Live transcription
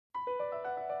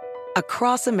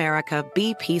Across America,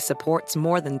 BP supports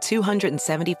more than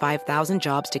 275,000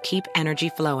 jobs to keep energy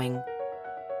flowing.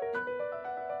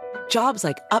 Jobs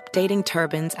like updating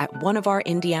turbines at one of our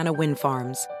Indiana wind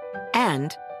farms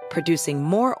and producing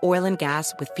more oil and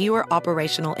gas with fewer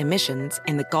operational emissions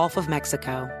in the Gulf of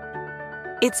Mexico.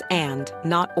 It's and,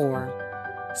 not or.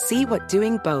 See what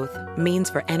doing both means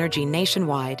for energy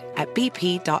nationwide at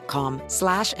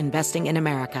bp.com/investing in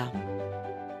America.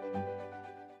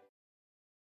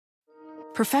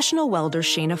 Professional welder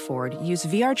Shayna Ford used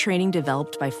VR training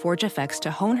developed by ForgeFX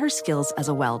to hone her skills as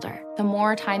a welder. The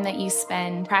more time that you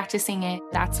spend practicing it,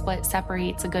 that's what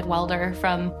separates a good welder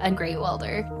from a great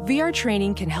welder. VR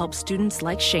training can help students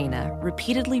like Shayna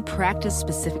repeatedly practice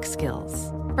specific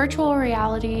skills. Virtual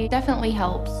reality definitely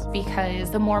helps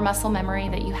because the more muscle memory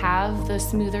that you have, the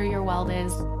smoother your weld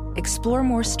is. Explore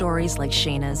more stories like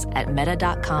Shayna's at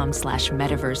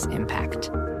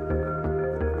meta.com/metaverseimpact.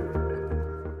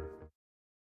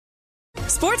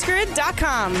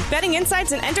 SportsGrid.com. Betting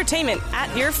insights and entertainment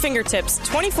at your fingertips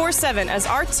 24/7 as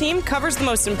our team covers the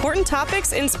most important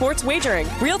topics in sports wagering.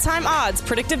 Real-time odds,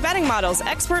 predictive betting models,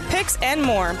 expert picks, and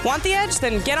more. Want the edge?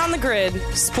 Then get on the grid.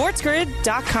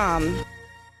 SportsGrid.com.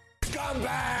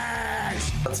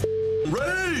 Scumbags!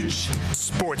 Rage!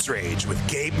 Sports Rage with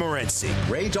Gabe Morency.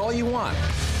 Rage all you want.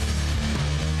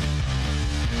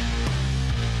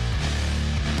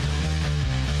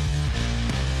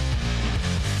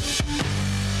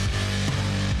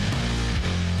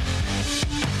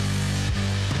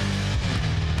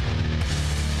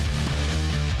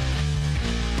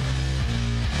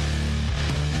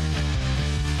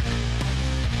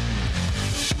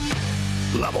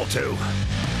 Level 2.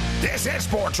 This is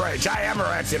Sports Rage. I am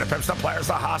Morency. The pimps, the players,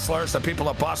 the hustlers, the people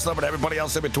that bust them, and everybody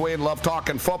else in between. Love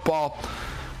talking football.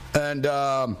 And,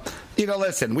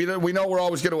 listen, we know we're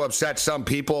always going to upset some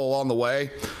people along the way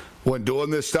when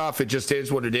doing this stuff. It just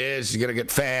is what it is. You're going to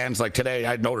get fans. Like today, I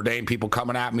had Notre Dame people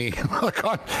coming at me like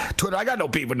on Twitter. I got no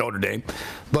beef with Notre Dame,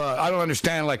 but I don't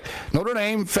understand. Like, Notre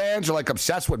Dame fans are like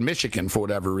obsessed with Michigan for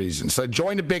whatever reason. So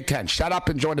join the Big Ten. Shut up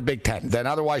and join the Big Ten. Then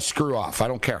otherwise, screw off. I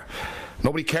don't care.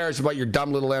 Nobody cares about your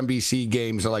dumb little NBC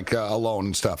games like alone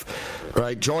and stuff,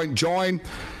 right? Join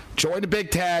the Big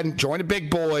Ten. Join the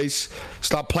big boys.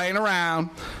 Stop playing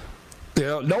around.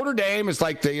 Notre Dame is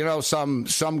like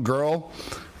some girl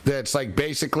that's like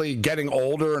basically getting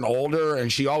older and older,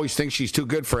 and she always thinks she's too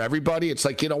good for everybody. It's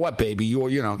like, you know what, baby,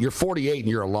 you're 48 and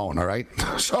you're alone, all right?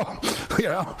 So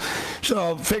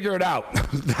figure it out.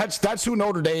 That's who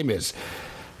Notre Dame is.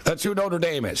 That's who Notre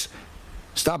Dame is.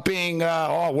 Stop being,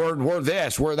 we're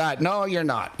this, we're that. No, you're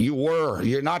not. You were.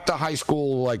 You're not the high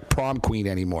school, like, prom queen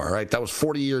anymore, right? That was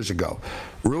 40 years ago.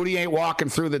 Rudy ain't walking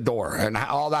through the door, and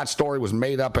all that story was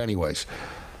made up anyways.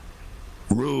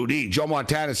 Rudy. Joe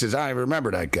Montana says, I don't even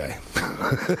remember that guy.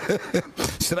 I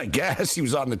said, I guess he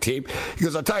was on the team. He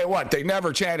goes, I'll tell you what, they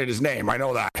never chanted his name. I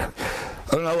know that. I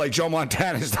don't know, like Joe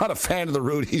Montana is not a fan of the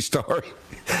Rudy story.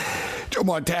 Joe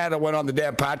Montana went on the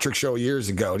Dan Patrick show years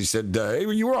ago, and he said, hey,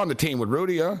 you were on the team with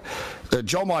Rudy, huh?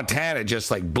 Joe Montana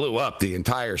just, like, blew up the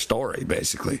entire story,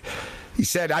 basically. He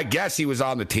said, I guess he was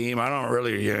on the team. I don't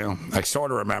really, I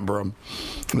sort of remember him.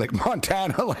 Like,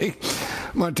 Montana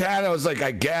was like,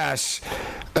 I guess.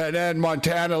 And then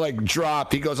Montana, like,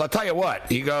 dropped. He goes, I'll tell you what.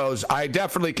 He goes, I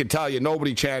definitely can tell you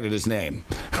nobody chanted his name.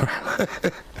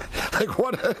 Like,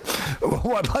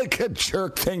 what like a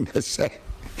jerk thing to say.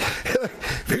 I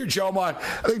think Joe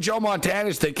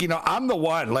Montana's thinking, I'm the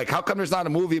one. Like, how come there's not a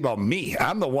movie about me?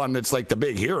 I'm the one that's like the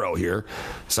big hero here.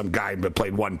 Some guy that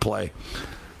played one play.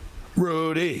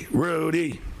 Rudy.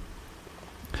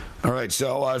 All right,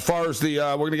 so as far as we're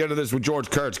going to get into this with George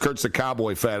Kurtz. Kurt's a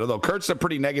Cowboy fan, although Kurt's a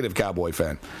pretty negative Cowboy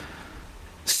fan.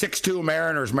 6-2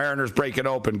 Mariners breaking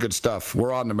open. Good stuff.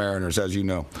 We're on the Mariners, as you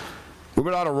know. We've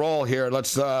been on a roll here.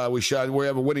 We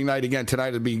have a winning night again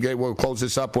tonight. We'll close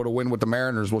this up with a win with the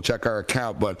Mariners. We'll check our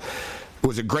account, but it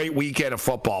was a great weekend of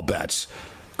football bets.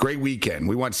 Great weekend.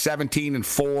 We went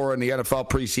 17-4 in the NFL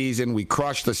preseason. We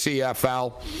crushed the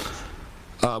CFL.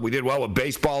 We did well with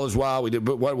baseball as well. We did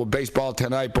well with baseball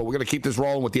tonight, but we're going to keep this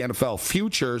rolling with the NFL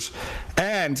futures.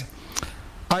 And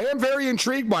I am very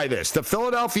intrigued by this. The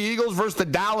Philadelphia Eagles versus the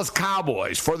Dallas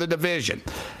Cowboys for the division.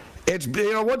 It's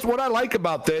what I like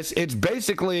about this. It's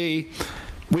basically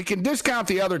we can discount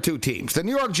the other two teams. The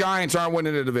New York Giants aren't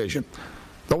winning the division.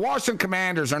 The Washington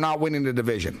Commanders are not winning the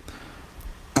division.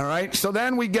 All right, so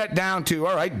then we get down to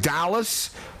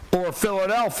Dallas or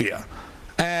Philadelphia,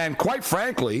 and quite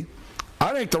frankly,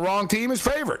 I think the wrong team is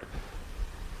favored.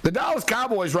 The Dallas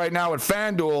Cowboys right now at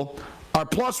FanDuel are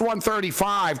plus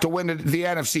 135 to win the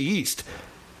NFC East.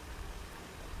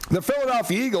 The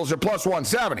Philadelphia Eagles are plus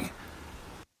 170.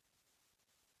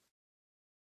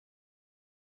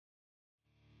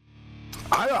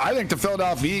 I think the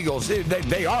Philadelphia Eagles,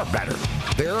 they are better.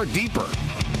 They are deeper.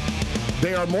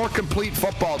 They are a more complete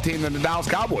football team than the Dallas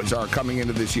Cowboys are coming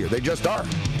into this year. They just are.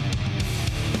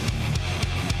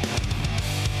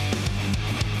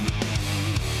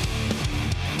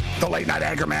 The late night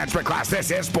anger management class.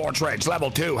 This is Sports Rage. Level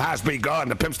 2 has begun.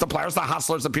 The pimps, the players, the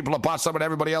hustlers, the people of Boston, and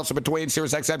everybody else in between.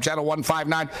 Sirius XM Channel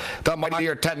 159, the Mighty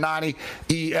 1090,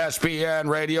 ESPN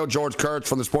Radio. George Kurtz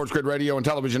from the Sports Grid Radio and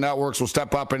Television Networks will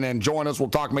step up and then join us. We'll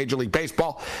talk Major League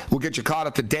Baseball. We'll get you caught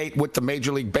up to date with the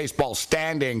Major League Baseball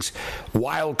standings,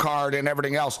 wild card, and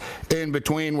everything else in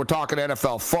between. We're talking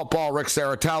NFL football. Rick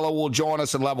Saratella will join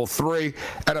us in Level 3.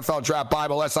 NFL Draft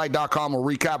Bible, SI.com will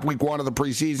recap Week 1 of the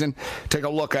preseason. Take a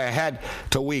look ahead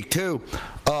to Week 2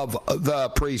 of the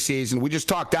preseason. We just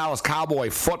talked Dallas Cowboy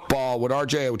football with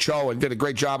RJ Ochoa and did a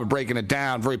great job of breaking it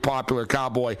down. Very popular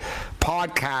Cowboy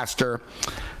podcaster.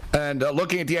 And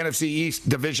looking at the NFC East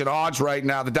division odds right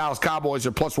now, the Dallas Cowboys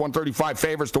are plus 135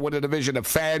 favorites to win the division of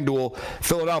FanDuel.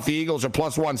 Philadelphia Eagles are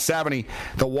plus 170.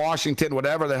 The Washington,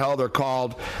 whatever the hell they're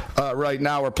called right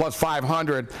now, are plus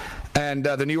 500. And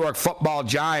the New York Football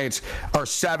Giants are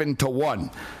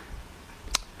 7-1.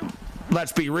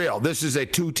 Let's be real. This is a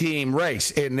two-team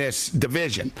race in this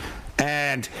division.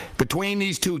 And between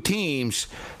these two teams,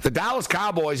 the Dallas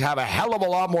Cowboys have a hell of a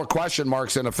lot more question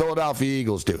marks than the Philadelphia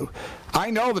Eagles do.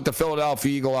 I know that the Philadelphia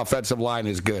Eagle offensive line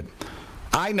is good.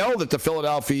 I know that the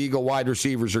Philadelphia Eagle wide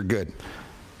receivers are good.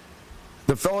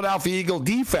 The Philadelphia Eagle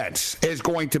defense is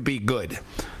going to be good.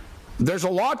 There's a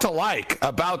lot to like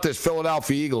about this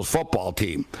Philadelphia Eagles football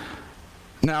team.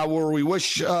 Now, were we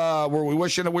wishing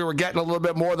that we were getting a little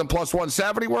bit more than plus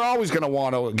 170? We're always going to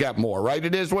want to get more, right?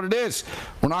 It is what it is.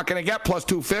 We're not going to get plus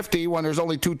 250 when there's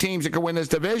only two teams that can win this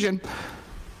division.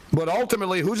 But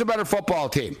ultimately, who's a better football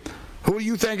team? Who do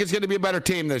you think is going to be a better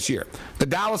team this year? The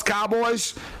Dallas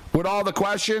Cowboys, with all the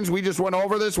questions, we just went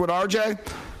over this with RJ.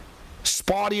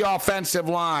 Spotty offensive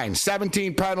line,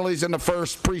 17 penalties in the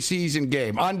first preseason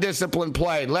game. Undisciplined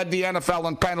play, led the NFL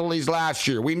in penalties last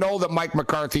year. We know that Mike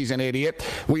McCarthy's an idiot.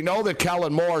 We know that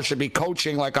Kellen Moore should be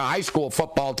coaching like a high school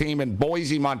football team in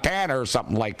Boise, Montana or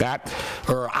something like that,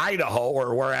 or Idaho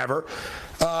or wherever.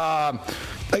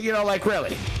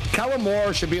 Really, Kellen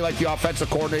Moore should be like the offensive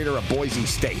coordinator of Boise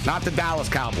State, not the Dallas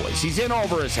Cowboys. He's in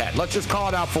over his head. Let's just call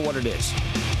it out for what it is.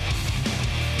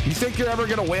 You think you're ever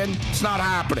going to win? It's not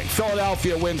happening.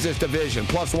 Philadelphia wins this division,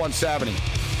 plus 170.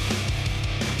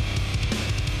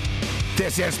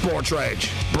 This is Sports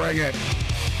Rage. Bring it.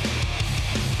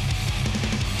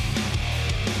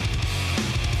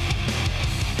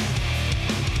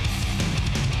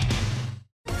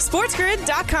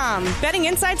 SportsGrid.com. Betting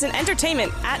insights and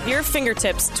entertainment at your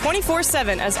fingertips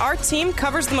 24/7 as our team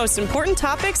covers the most important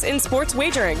topics in sports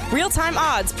wagering. Real-time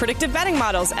odds, predictive betting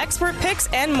models, expert picks,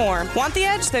 and more. Want the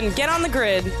edge? Then get on the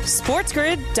grid.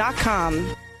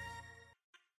 SportsGrid.com.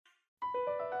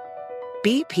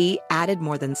 BP added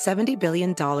more than $70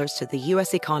 billion to the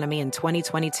U.S. economy in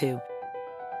 2022.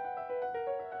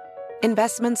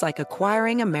 Investments like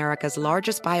acquiring America's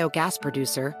largest biogas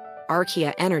producer,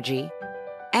 Archaea Energy,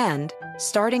 and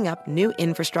starting up new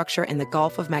infrastructure in the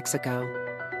Gulf of Mexico.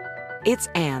 It's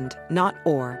and, not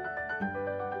or.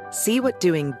 See what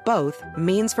doing both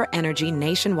means for energy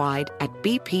nationwide at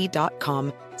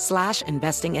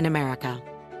bp.com/investing in America.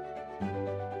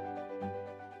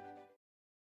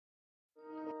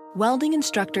 Welding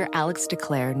instructor Alex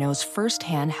DeClaire knows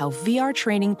firsthand how VR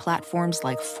training platforms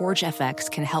like ForgeFX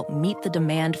can help meet the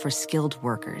demand for skilled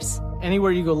workers.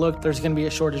 Anywhere you go look, there's going to be a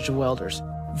shortage of welders.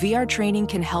 VR training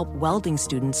can help welding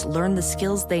students learn the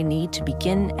skills they need to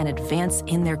begin and advance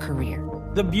in their career.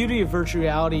 The beauty of virtual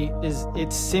reality is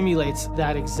it simulates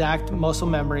that exact muscle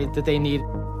memory that they need.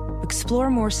 Explore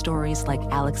more stories like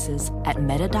Alex's at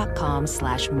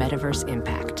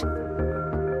meta.com/metaverseimpact.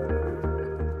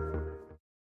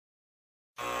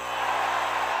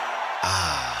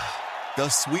 The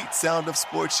sweet sound of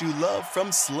sports you love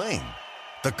from Sling.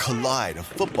 The collide of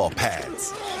football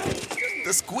pads.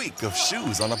 The squeak of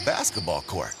shoes on a basketball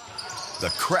court.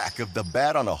 The crack of the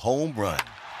bat on a home run.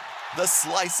 The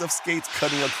slice of skates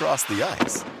cutting across the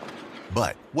ice.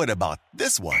 But what about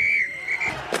this one?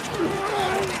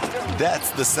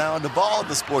 That's the sound of all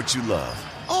the sports you love,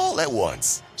 all at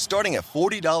once. Starting at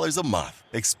 $40 a month.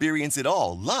 Experience it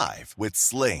all live with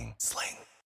Sling. Sling.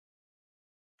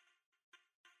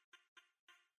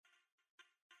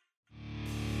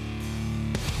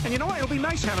 And you know what? It'll be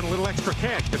nice having a little extra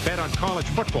cash to bet on college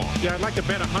football. Yeah, I'd like to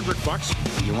bet $100.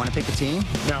 You want to pick a team?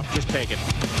 No, just take it.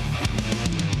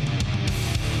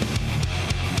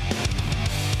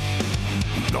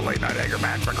 The late night anger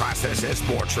management class. This is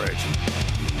Sports Rage.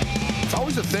 It's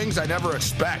always the things I never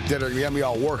expect that are going to get me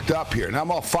all worked up here. Now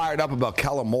I'm all fired up about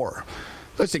Kellen Moore.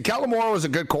 Listen, Kellen Moore was a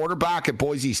good quarterback at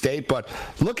Boise State, but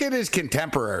look at his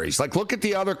contemporaries. Like, look at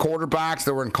the other quarterbacks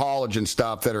that were in college and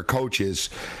stuff that are coaches.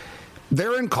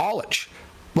 They're in college.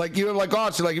 Like, you're like, oh,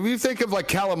 so like, if you think of like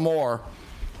Kellen Moore,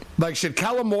 like, should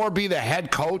Kellen Moore be the head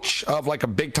coach of like a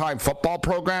big-time football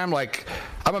program? Like,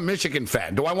 I'm a Michigan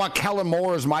fan. Do I want Kellen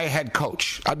Moore as my head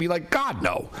coach? I'd be like, God,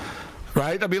 no.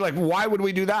 Right? I'd be like, why would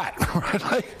we do that?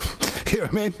 Like, you know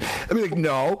what I mean? I'd be like,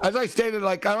 no. As I stated,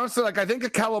 like, honestly, like, I think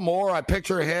of Kellen Moore, I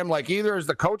picture him like either as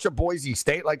the coach of Boise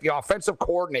State, like the offensive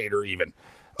coordinator even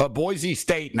of Boise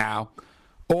State now,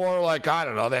 or like, I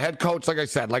don't know, the head coach, like I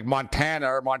said, like Montana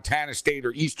or Montana State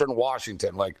or Eastern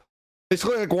Washington. Like,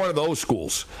 basically like one of those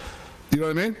schools. You know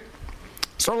what I mean?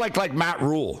 Sort of like Matt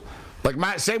Rule.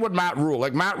 Like same with Matt Rule.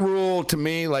 Like Matt Rule to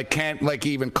me, like can't like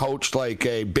even coach like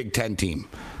a Big Ten team.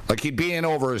 Like he'd be in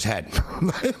over his head.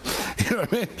 You know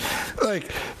what I mean?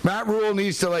 Like Matt Rule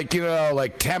needs to like, you know,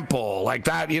 like Temple, like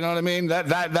that, you know what I mean?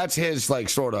 That's his like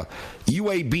sort of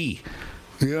UAB.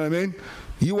 You know what I mean?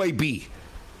 UAB.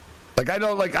 Like I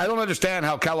don't understand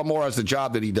how Kellen Moore has the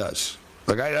job that he does.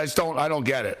 Like I don't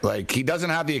get it. Like he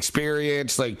doesn't have the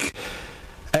experience, like,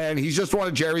 and he's just one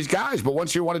of Jerry's guys. But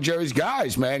once you're one of Jerry's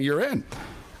guys, man, you're in.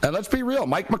 And let's be real,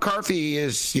 Mike McCarthy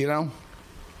is, you know,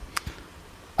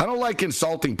 I don't like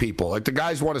insulting people. Like the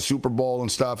guy's won a Super Bowl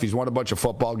and stuff. He's won a bunch of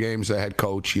football games as a head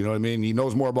coach. You know what I mean? He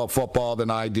knows more about football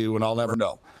than I do, and I'll never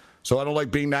know. So I don't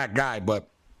like being that guy. But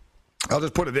I'll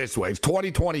just put it this way: it's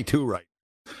 2022, right?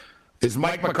 Is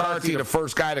Mike McCarthy the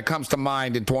first guy that comes to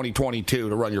mind in 2022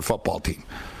 to run your football team?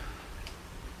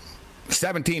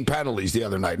 17 penalties the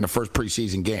other night in the first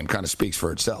preseason game kind of speaks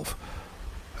for itself,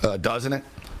 doesn't it?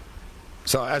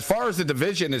 So as far as the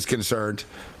division is concerned,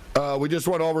 we just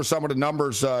went over some of the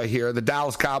numbers here. The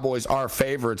Dallas Cowboys are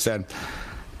favorites, and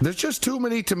there's just too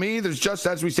many, to me, there's just,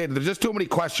 as we stated, there's just too many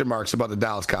question marks about the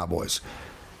Dallas Cowboys.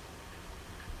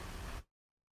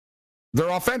 Their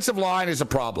offensive line is a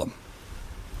problem.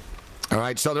 All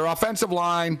right, so their offensive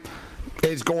line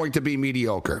is going to be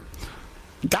mediocre.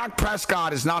 Dak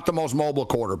Prescott is not the most mobile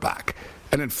quarterback.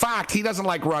 And in fact, he doesn't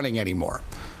like running anymore.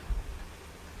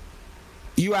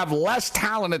 You have less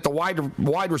talent at the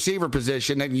wide receiver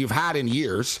position than you've had in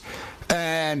years.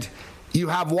 And you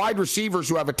have wide receivers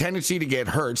who have a tendency to get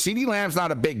hurt. CeeDee Lamb's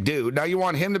not a big dude. Now you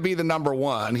want him to be the number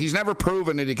one. He's never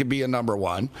proven that he could be a number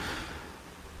one.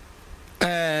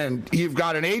 And you've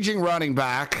got an aging running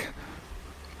back.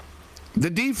 The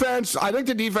defense, I think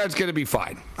the defense is going to be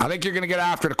fine. I think you're going to get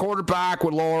after the quarterback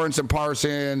with Lawrence and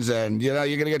Parsons, and you know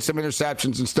you're going to get some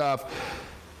interceptions and stuff.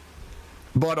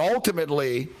 But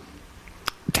ultimately,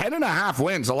 10.5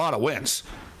 wins, a lot of wins.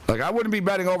 Like I wouldn't be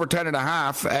betting over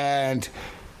 10.5, and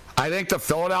I think the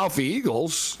Philadelphia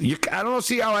Eagles. I don't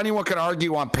see how anyone can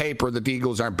argue on paper that the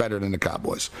Eagles aren't better than the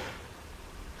Cowboys.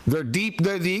 They're deep.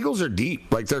 The Eagles are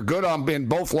deep. Like they're good in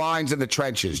both lines in the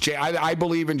trenches. I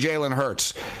believe in Jalen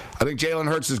Hurts. I think Jalen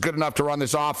Hurts is good enough to run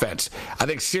this offense. I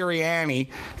think Sirianni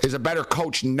is a better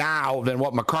coach now than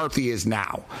what McCarthy is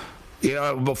now. You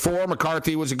know, before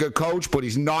McCarthy was a good coach, but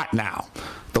he's not now.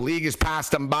 The league has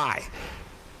passed him by.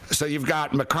 So you've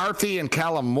got McCarthy and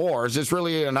Kellen Moore. Is this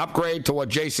really an upgrade to what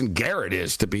Jason Garrett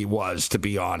was, to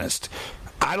be honest?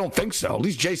 I don't think so. At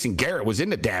least Jason Garrett was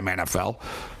in the damn NFL.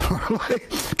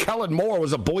 Kellen Moore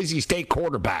was a Boise State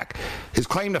quarterback. His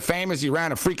claim to fame is he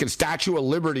ran a freaking Statue of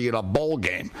Liberty at a bowl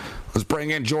game. Let's bring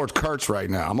in George Kurtz right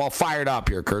now. I'm all fired up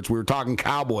here, Kurtz. We were talking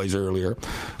Cowboys earlier.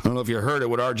 I don't know if you heard it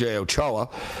with R.J. Ochoa,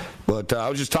 but I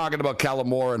was just talking about Kellen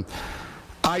Moore, and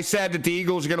I said that the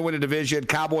Eagles are going to win a division.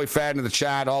 Cowboy fan in the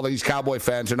chat, all these Cowboy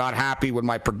fans are not happy with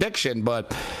my prediction,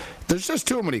 but there's just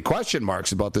too many question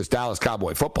marks about this Dallas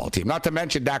Cowboy football team, not to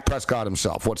mention Dak Prescott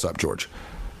himself. What's up, George?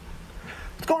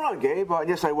 What's going on, Gabe?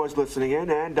 Yes, I was listening in,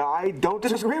 and I don't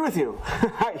disagree with you.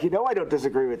 You know I don't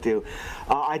disagree with you.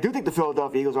 I do think the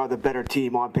Philadelphia Eagles are the better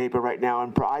team on paper right now,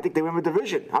 and I think they win the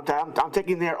division. I'm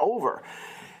taking their over.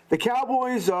 The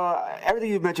Cowboys,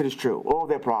 everything you've mentioned is true, all of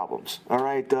their problems, all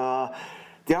right?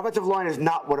 The offensive line is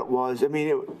not what it was. I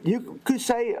mean, you could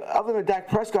say, other than Dak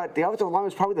Prescott, the offensive line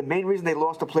was probably the main reason they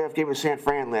lost the playoff game in San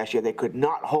Fran last year. They could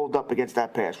not hold up against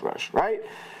that pass rush, right?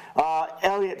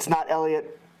 Elliott's not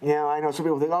Elliott. You know, I know some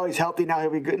people think, oh, he's healthy now,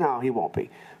 he'll be good. No, he won't be.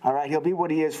 All right, he'll be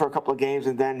what he is for a couple of games,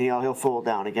 and then he'll fall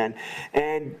down again.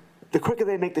 And the quicker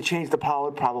they make the change to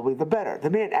Pollard, probably the better.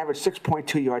 The man averaged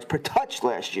 6.2 yards per touch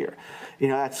last year. You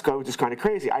know, that's just kind of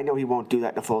crazy. I know he won't do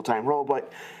that in a full-time role,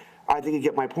 but I think you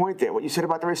get my point there. What you said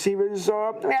about the receivers,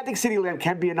 I think CeeDee Lamb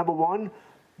can be a number one,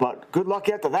 but good luck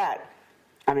after that.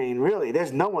 I mean, really,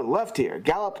 there's no one left here.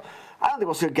 Gallup, I don't think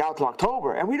we'll see Gallup till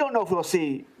October, and we don't know if we'll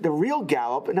see the real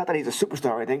Gallup, not that he's a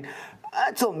superstar or anything,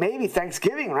 until maybe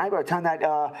Thanksgiving, right? By the time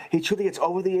that he truly gets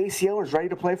over the ACL and is ready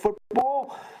to play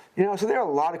football. So there are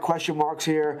a lot of question marks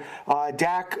here.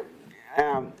 Dak,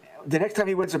 the next time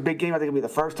he wins a big game, I think it'll be the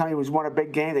first time he's won a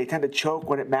big game. They tend to choke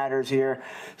when it matters here.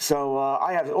 So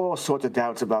I have all sorts of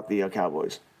doubts about the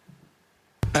Cowboys.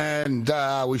 And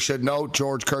we should note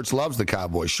George Kurtz loves the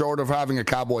Cowboys, short of having a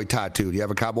cowboy tattoo. Do you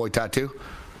have a cowboy tattoo?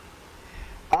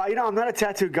 I'm not a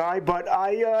tattoo guy, but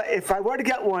if I were to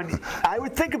get one, I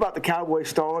would think about the Cowboy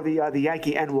star, the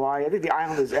Yankee NY. I think the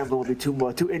Islanders emblem would be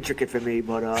too intricate for me,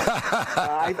 but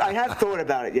I have thought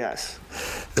about it. Yes.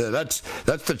 That's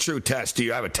the true test. Do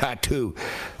you have a tattoo?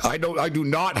 I do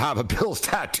not have a Bills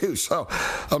tattoo, so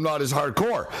I'm not as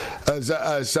hardcore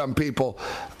as some people.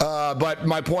 But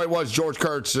my point was George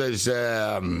Kurtz is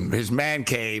his man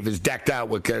cave is decked out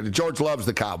with. George loves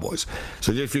the Cowboys.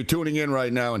 So if you're tuning in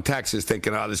right now in Texas,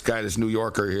 thinking, this New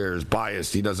Yorker here is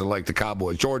biased. He doesn't like the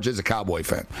Cowboys. George is a Cowboy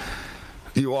fan.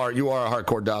 You are a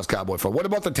hardcore Dallas Cowboy fan. What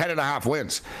about the 10.5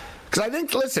 wins? Because I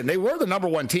think, listen, they were the number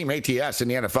one team ATS in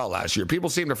the NFL last year. People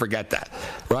seem to forget that,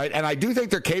 right? And I do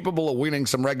think they're capable of winning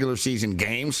some regular season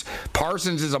games.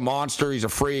 Parsons is a monster. He's a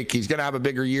freak. He's going to have a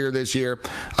bigger year this year.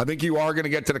 I think you are going to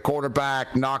get to the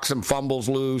quarterback, knock some fumbles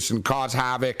loose, and cause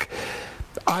havoc.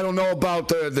 I don't know about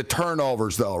the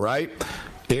turnovers, though, right?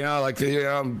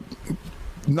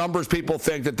 Numbers people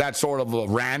think that that's sort of a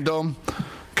random.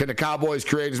 Can the Cowboys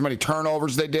create as many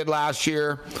turnovers as they did last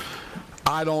year?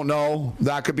 I don't know.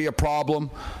 That could be a problem.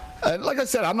 And like I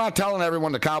said, I'm not telling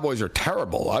everyone the Cowboys are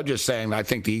terrible. I'm just saying I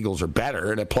think the Eagles are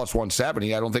better. And at plus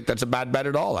 170, I don't think that's a bad bet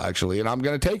at all, actually. And I'm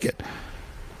going to take it.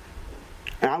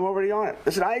 And I'm already on it.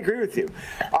 Listen, I agree with you.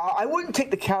 I wouldn't take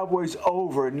the Cowboys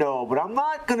over, no, but I'm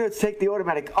not going to take the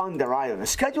automatic under either. The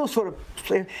schedule sort of,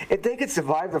 if they could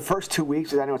survive the first 2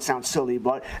 weeks, I know it sounds silly,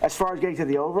 but as far as getting to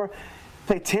the over,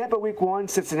 play Tampa week 1,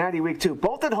 Cincinnati week 2,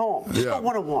 both at home. Just go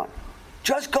 1-1.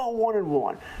 Just go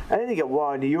 1-1. And then you get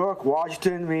New York,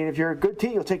 Washington. I mean, if you're a good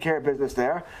team, you'll take care of business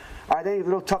there. I think it's a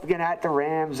little tough again at the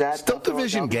Rams. Still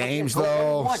division games,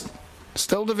 though.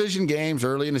 Still division games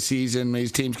early in the season.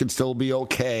 These teams can still be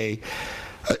okay.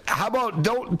 How about,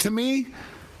 to me,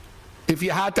 if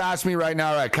you had to ask me right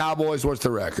now, all right, Cowboys, what's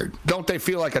the record? Don't they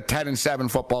feel like a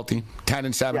 10-7 football team?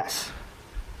 10-7?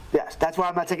 Yes. That's why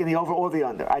I'm not taking the over or the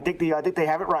under. I think they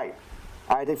have it right.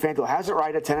 I think FanDuel has it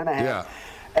right at 10.5. Yeah.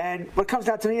 And what comes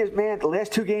down to me is, man, the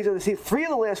last 2 games of the season, 3 of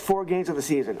the last 4 games of the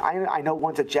season. I know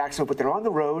one's at Jacksonville, but they're on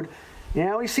the road.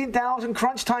 We've seen Dallas in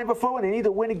crunch time before, and they need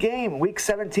to win a game. Week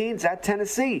 17 is at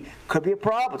Tennessee. Could be a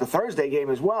problem. It's a Thursday game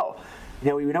as well.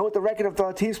 We know what the record of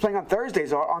the teams playing on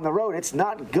Thursdays are on the road. It's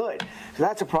not good. So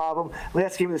that's a problem.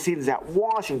 Last game of the season is at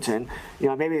Washington.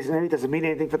 Maybe it doesn't mean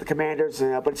anything for the Commanders,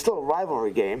 but it's still a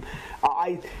rivalry game.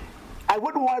 I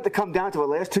wouldn't want it to come down to the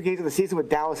last 2 games of the season with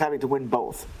Dallas having to win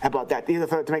both. How about that? Either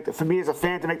for me as a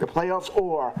fan to make the playoffs,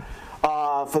 or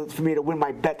for me to win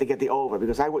my bet to get the over,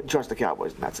 because I wouldn't trust the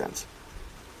Cowboys in that sense.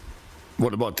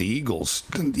 What about the Eagles?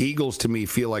 The Eagles, to me,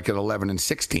 feel like an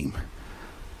 11-6 team.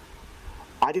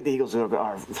 I think the Eagles are.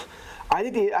 I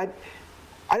don't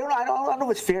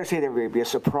know if it's fair to say they're going to be a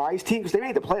surprise team, because they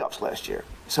made the playoffs last year.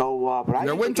 So, but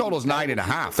their win total is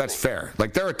 9.5. That's fair.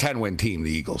 Like, they're a 10-win team, the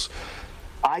Eagles.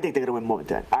 I think they're going to win more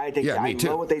than 10. I think me too.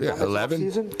 Know what they've done this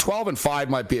 11, 12-5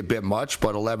 might be a bit much,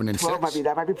 but 11-6.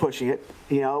 That might be pushing it.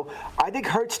 I think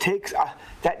Hurts takes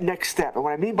that next step, and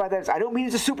what I mean by that is I don't mean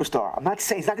he's a superstar. I'm not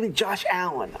saying he's not going to be Josh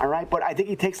Allen, all right? But I think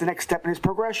he takes the next step in his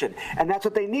progression, and that's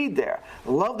what they need there.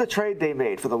 Love the trade they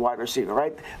made for the wide receiver,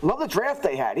 right? Love the draft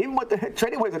they had, even with the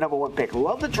trading away the number 1 pick.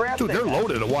 Love the draft. Dude, they're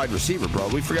loaded at wide receiver, bro.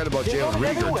 We forget about Jalen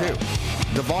Reagor too.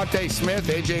 Devontae Smith,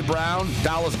 AJ Brown,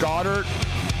 Dallas Goedert.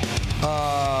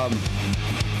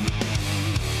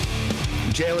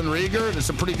 Jalen Reagor, there's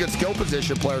some pretty good skill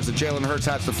position players that Jalen Hurts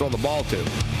has to throw the ball to.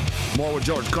 More with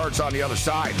George Kurtz on the other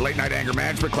side. Late night anger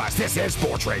management class. This is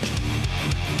Sports Rage.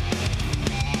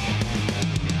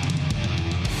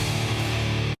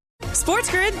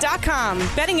 SportsGrid.com.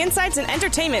 Betting insights and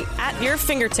entertainment at your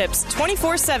fingertips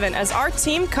 24/7 as our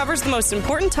team covers the most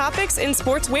important topics in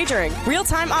sports wagering.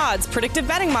 Real-time odds, predictive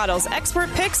betting models, expert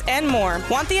picks, and more.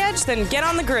 Want the edge? Then get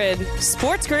on the grid.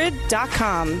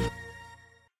 SportsGrid.com.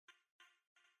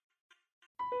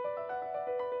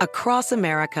 Across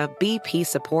America, BP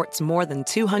supports more than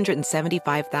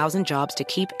 275,000 jobs to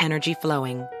keep energy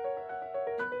flowing.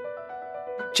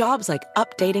 Jobs like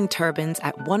updating turbines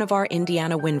at one of our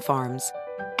Indiana wind farms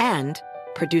and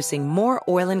producing more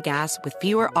oil and gas with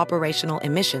fewer operational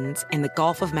emissions in the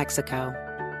Gulf of Mexico.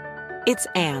 It's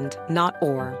and, not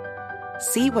or.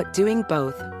 See what doing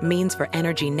both means for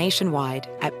energy nationwide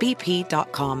at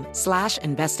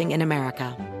bp.com/investing in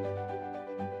America.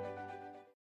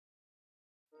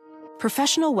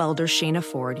 Professional welder Shayna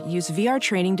Ford used VR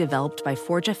training developed by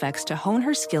ForgeFX to hone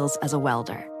her skills as a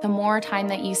welder. The more time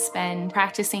that you spend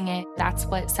practicing it, that's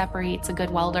what separates a good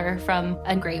welder from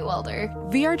a great welder.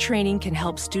 VR training can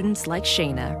help students like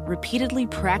Shayna repeatedly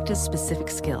practice specific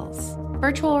skills.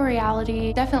 Virtual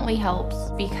reality definitely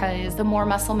helps because the more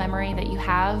muscle memory that you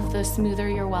have, the smoother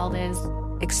your weld is.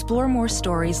 Explore more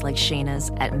stories like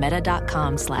Shayna's at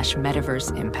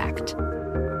meta.com/metaverseimpact.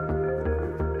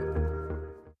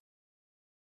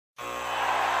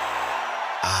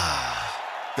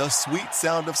 The sweet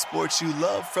sound of sports you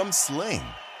love from Sling.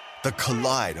 The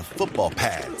collide of football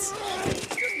pads.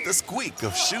 The squeak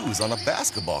of shoes on a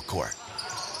basketball court.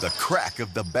 The crack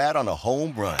of the bat on a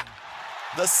home run.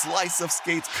 The slice of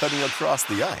skates cutting across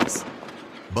the ice.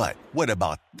 But what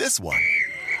about this one?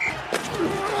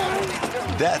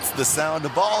 That's the sound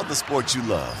of all the sports you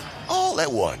love, all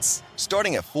at once.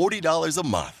 Starting at $40 a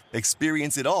month.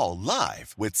 Experience it all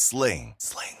live with Sling.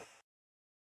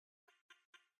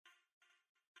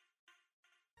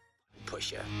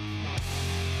 Push ya.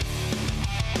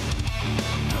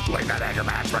 Like that anger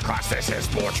match across this is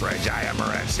Sports Rage. I am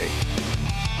Morency.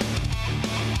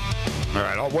 All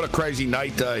right, what a crazy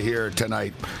night here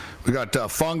tonight. We got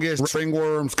Fungus,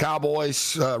 Stringworms,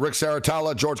 Cowboys, Rick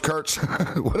Saratella, George Kurtz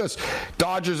with us.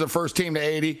 Dodgers, the first team to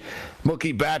 80.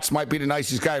 Mookie Betts might be the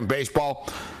nicest guy in baseball.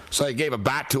 So he gave a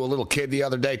bat to a little kid the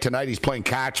other day. Tonight he's playing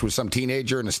catch with some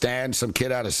teenager in the stand. Some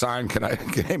kid had a sign,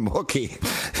 hey, Mookie,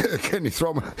 can you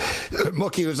throw me?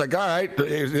 Mookie was like, all right.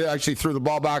 He actually threw the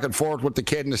ball back and forth with the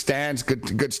kid in the stands.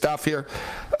 Good stuff here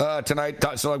tonight.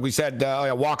 So like we said,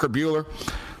 Walker Buehler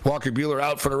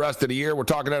out for the rest of the year. We're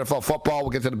talking NFL football. We'll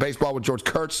get to the baseball with George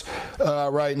Kurtz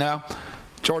right now.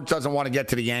 George doesn't want to get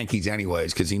to the Yankees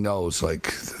anyways because he knows,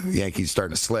 like, the Yankees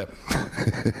starting to slip.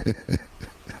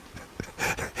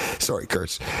 Sorry,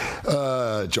 Kurtz.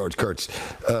 George Kurtz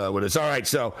with us. All right,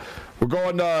 so we're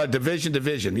going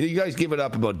division. You guys give it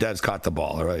up about Dez caught the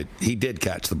ball, all right? He did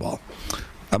catch the ball.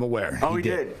 I'm aware. Oh, he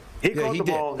did. He caught the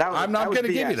ball. I'm not going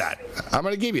to give you that. I'm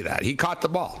going to give you that. He caught the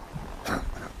ball.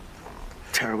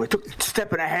 Terrible. It took a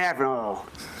step and a half. Oh.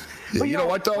 But you know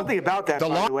what, though? One thing about that, the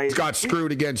Lions got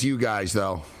screwed against you guys,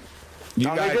 though. You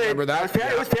guys remember that?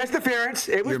 It was pass interference.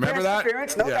 It was pass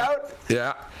interference, no doubt.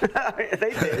 Yeah. They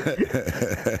did.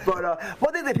 But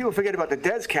one thing that people forget about the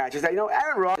Dez catch is that,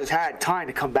 Aaron Rodgers had time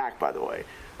to come back, by the way.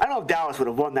 I don't know if Dallas would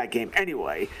have won that game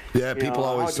anyway. Yeah, people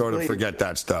always sort of forget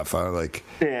that stuff.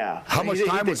 Yeah. How much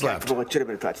time was left? It should have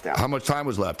been a touchdown. How much time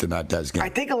was left in that Dez game? I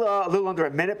think a little under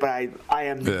a minute, but I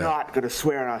am not going to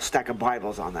swear on a stack of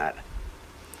Bibles on that.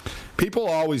 People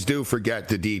always do forget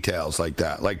the details like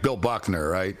that. Like Bill Buckner,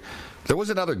 right? There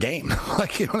was another game.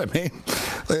 You know what I mean?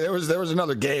 There was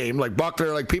another game. Like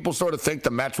Buckner, people sort of think the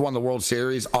Mets won the World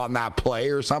Series on that play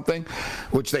or something,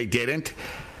 which they didn't.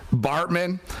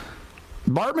 Bartman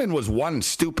was one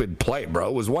stupid play, bro.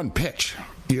 It was one pitch.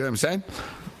 You know what I'm saying?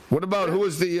 What about who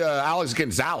was the Alex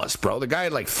Gonzalez, bro? The guy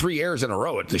had 3 errors in a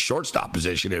row at the shortstop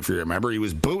position, if you remember. He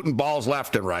was booting balls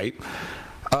left and right.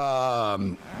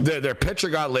 Their pitcher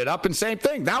got lit up, and same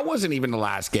thing. That wasn't even the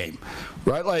last game,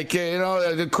 right?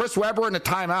 Chris Webber in the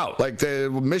timeout. The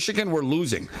Michigan were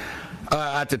losing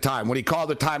at the time when he called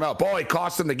the timeout. Boy, it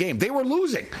cost them the game. They were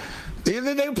losing.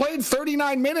 They played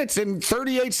 39 minutes in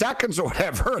 38 seconds or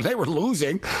whatever. They were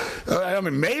losing.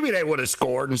 Maybe they would have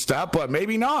scored and stuff, but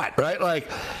maybe not, right? Like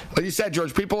you said,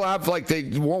 George, people have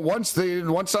once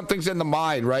something's in the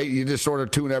mind, right? You just sort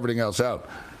of tune everything else out.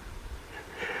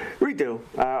 We do.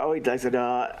 He does it.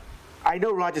 I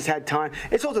know Rodgers had time.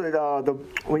 It's also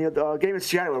when the game in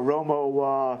Seattle with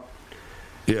Romo,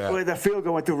 where the field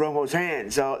goal went through Romo's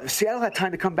hands. Seattle had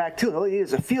time to come back too. All they needed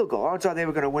was a field goal. Odds are they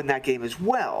were going to win that game as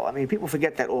well. People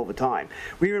forget that all the time.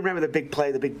 We remember the big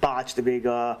play, the big botch, the big,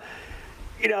 the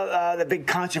big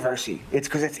controversy. It's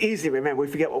because it's easy to remember. We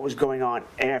forget what was going on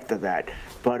after that.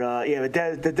 But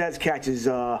the Dez catch is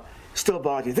still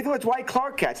bothering you. Think of the Dwight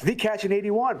Clark catch. The catch in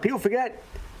 '81. People forget.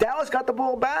 Dallas got the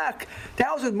ball back.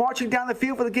 Dallas was marching down the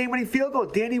field for the game-winning field goal.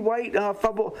 Danny White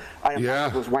fumbled. I don't know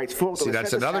if it was White's fault. See,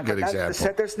 that's another good example. The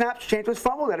center snap change was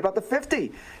fumbled at about the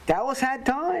 50. Dallas had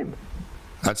time.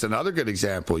 That's another good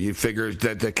example. You figure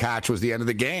that the catch was the end of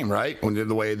the game, right? When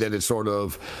the way that it sort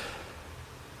of,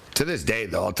 to this day,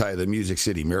 though, I'll tell you, the Music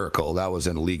City Miracle, that was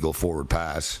an illegal forward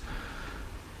pass.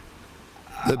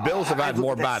 The Bills have had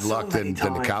more bad luck than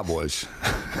the Cowboys.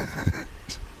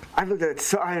 I've looked at it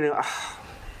so I don't know.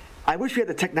 I wish we had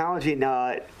the technology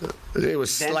it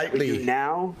was slightly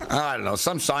now. I don't know.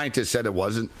 Some scientists said it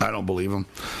wasn't. I don't believe them.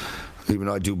 even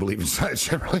though I do believe in science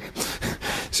generally.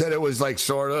 Said it was like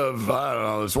sort of, I don't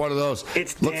know, it's one of those.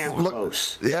 It's damn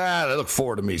close. Yeah, they look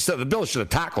forward to me. So the Bills should have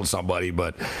tackled somebody,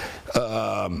 but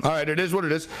all right, it is what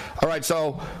it is. All right,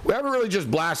 so we haven't really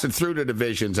just blasted through the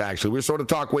divisions, actually. We sort of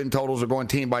talk win totals. We're going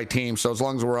team by team, so as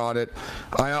long as we're on it,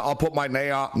 I'll put my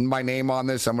name on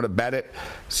this. I'm going to bet it.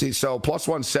 See, so plus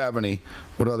 170.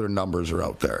 What other numbers are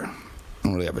out there? I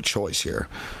don't really have a choice here.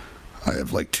 I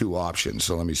have like two options,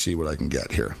 so let me see what I can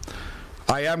get here.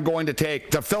 I am going to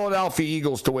take the Philadelphia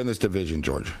Eagles to win this division,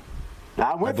 George.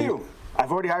 I'm with you.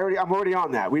 I'm already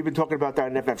on that. We've been talking about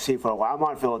that in FFC for a while. I'm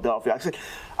on Philadelphia.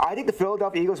 I think the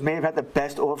Philadelphia Eagles may have had the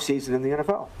best offseason in the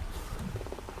NFL.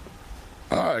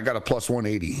 All right, I got a plus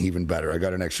 180, even better. I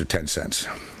got an extra 10 cents.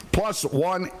 Plus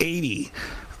 180.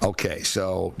 Okay,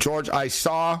 so, George, I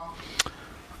saw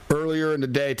earlier in the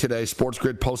day today, Sports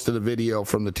Grid posted a video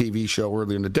from the TV show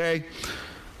earlier in the day,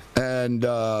 and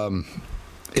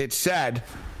it said,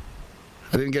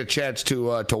 I didn't get a chance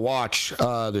to watch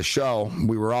the show.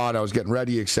 We were on, I was getting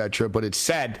ready, etc. But it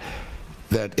said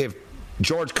that if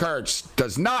George Kurtz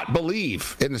does not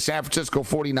believe in the San Francisco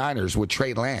 49ers with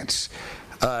Trey Lance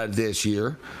this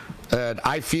year,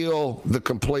 I feel the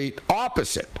complete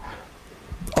opposite.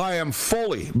 I am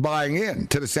fully buying in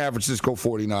to the San Francisco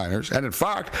 49ers. And in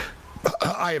fact,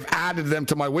 I have added them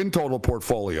to my win total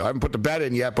portfolio. I haven't put the bet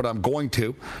in yet, but I'm going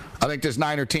to. I think this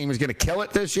Niner team is going to kill it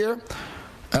this year.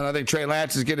 And I think Trey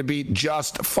Lance is going to be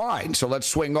just fine. So let's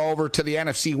swing over to the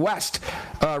NFC West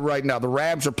right now. The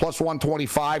Rams are plus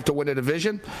 125 to win a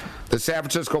division. The San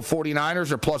Francisco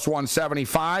 49ers are plus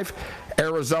 175.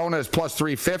 Arizona is plus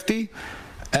 350.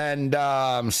 And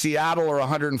Seattle are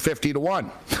 150 to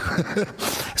 1.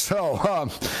 So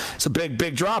it's a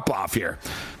big drop off here.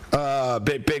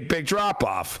 Big drop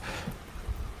off.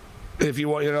 If you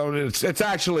want, it's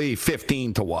actually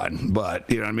 15 to 1, but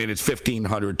it's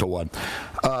 1,500 to 1,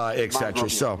 etc.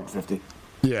 So, 50.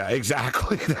 Yeah,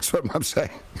 exactly. That's what I'm saying.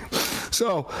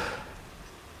 So,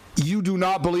 you do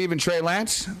not believe in Trey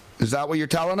Lance? Is that what you're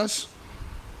telling us?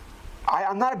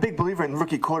 I'm not a big believer in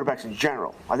rookie quarterbacks in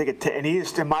general. I think and he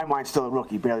is, in my mind, still a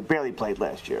rookie. Barely played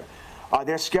last year.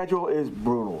 Their schedule is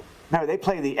brutal. Remember, they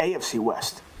play the AFC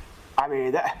West. I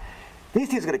mean, these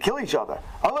teams are going to kill each other.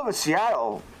 I live in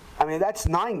Seattle. I mean, that's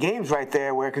 9 games right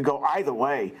there where it can go either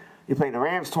way. You're playing the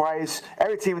Rams twice,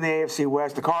 every team in the AFC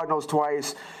West, the Cardinals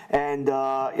twice, and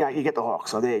you get the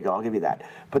Hawks. So there you go. I'll give you that.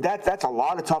 But that's a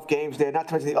lot of tough games there. Not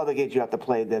to mention the other games you have to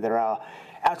play there that are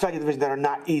outside your division that are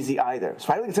not easy either.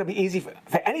 So I don't think it's going to be easy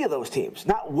for any of those teams.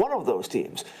 Not one of those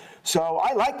teams. So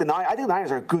I like the Niners. I think the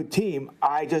Niners are a good team.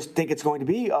 I just think it's going to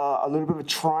be a little bit of a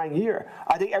trying year.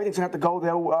 I think everything's going to have to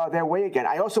go their way again.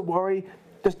 I also worry,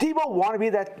 does Debo want to be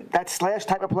that slash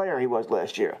type of player he was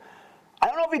last year? I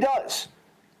don't know if he does.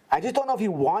 I just don't know if he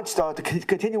wants to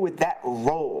continue with that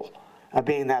role of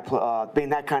being that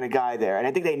kind of guy there. And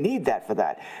I think they need that for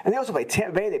that. And they also play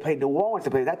Tampa Bay. They play New Orleans.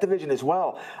 They play that division as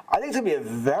well. I think it's going to be a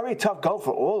very tough go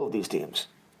for all of these teams.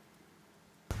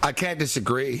 I can't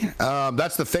disagree.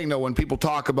 That's the thing, though. When people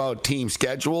talk about team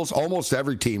schedules, almost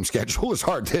every team schedule is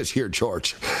hard this year,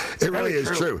 George. It really is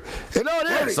true. It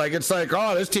is. It's like,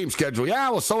 oh, this team schedule. Yeah,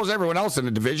 well, so is everyone else in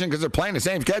the division because they're playing the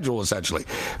same schedule, essentially.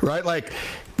 Right? Like,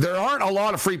 there aren't a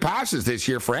lot of free passes this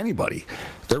year for anybody.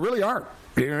 There really aren't.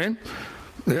 You know what I mean?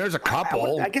 There's a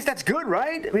couple. I guess that's good,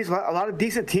 right? I mean, there's a lot of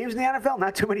decent teams in the NFL,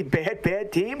 not too many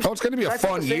bad teams. Oh, it's going to be a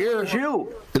fun year. It'll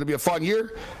be a fun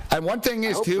year. And one thing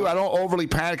is, too, I don't overly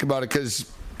panic about it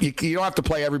because you don't have to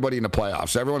play everybody in the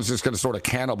playoffs. Everyone's just going to sort of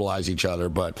cannibalize each other.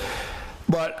 But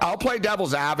I'll play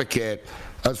devil's advocate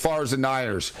as far as the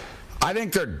Niners. I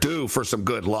think they're due for some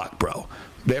good luck, bro.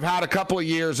 They've had a couple of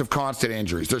years of constant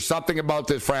injuries. There's something about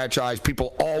this franchise.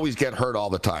 People always get hurt all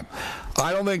the time.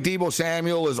 I don't think Deebo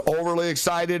Samuel is overly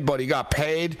excited, but he got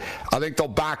paid. I think they'll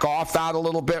back off that a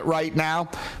little bit right now.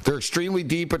 They're extremely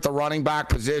deep at the running back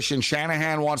position.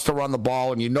 Shanahan wants to run the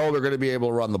ball, and you know they're going to be able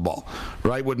to run the ball,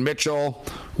 right? With Mitchell,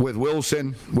 with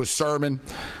Wilson, with Sermon.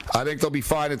 I think they'll be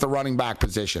fine at the running back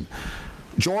position.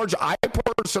 George, I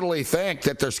personally think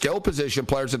that their skill position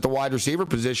players at the wide receiver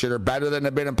position are better than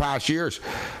they've been in past years.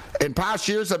 In past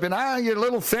years, they've been, you're a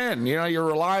little thin. You're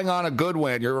relying on a good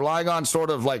win. You're relying on sort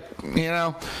of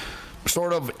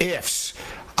ifs.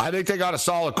 I think they got a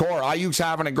solid core. Ayuk's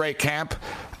having a great camp.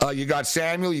 You got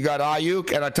Samuel, you got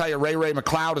Ayuk, and I tell you, Ray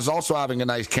McLeod is also having a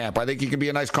nice camp. I think he can be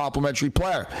a nice complementary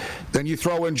player. Then you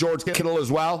throw in George Kittle as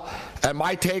well. And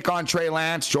my take on Trey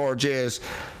Lance, George, is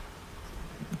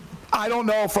I don't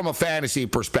know from a fantasy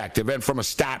perspective and from a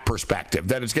stat perspective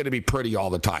that it's going to be pretty all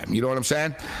the time. You know what I'm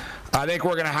saying? I think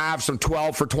we're going to have some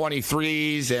 12 for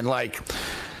 23s and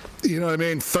You know what I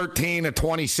mean? 13 to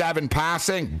 27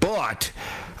 passing, but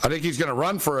I think he's going to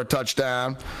run for a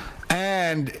touchdown,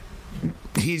 and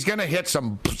he's going to hit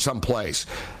some plays.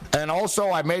 And also,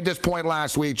 I made this point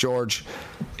last week, George.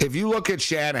 If you look at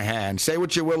Shanahan, say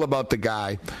what you will about the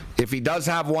guy, if he does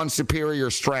have one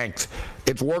superior strength,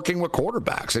 it's working with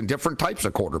quarterbacks and different types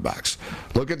of quarterbacks.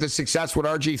 Look at the success with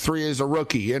RG3 as a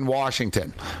rookie in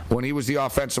Washington when he was the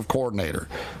offensive coordinator.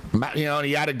 You know,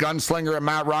 he had a gunslinger at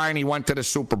Matt Ryan. He went to the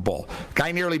Super Bowl.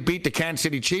 Guy nearly beat the Kansas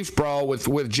City Chiefs, bro,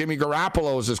 with Jimmy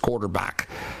Garoppolo as his quarterback.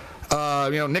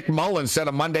 Nick Mullins set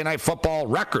a Monday Night Football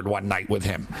record one night with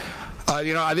him.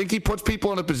 I think he puts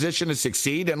people in a position to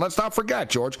succeed. And let's not forget,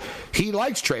 George, he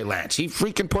likes Trey Lance. He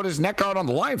freaking put his neck out on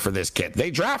the line for this kid.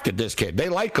 They drafted this kid. They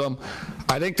like him.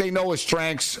 I think they know his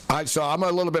strengths. So I'm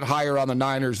a little bit higher on the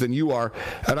Niners than you are.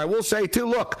 And I will say, too,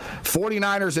 look,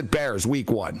 49ers at Bears, week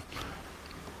 1.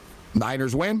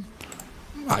 Niners win?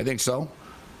 I think so.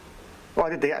 Well,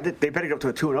 they better go to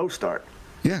a 2-0 start.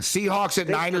 Yeah, Seahawks at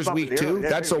Niners week 2.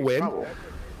 That's a win.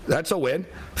 That's a win.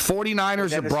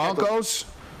 49ers at Broncos.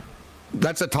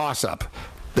 That's a toss-up.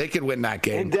 They could win that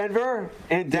game. In Denver,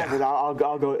 yeah. I'll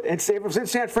go. If it was in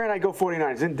San Fran, I'd go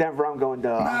 49ers. In Denver, I'm going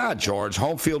to... George,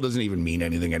 home field doesn't even mean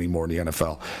anything anymore in the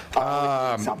NFL.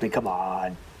 Something, come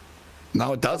on.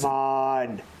 No, it doesn't. Come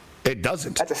on. It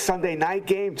doesn't. That's a Sunday night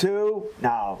game, too?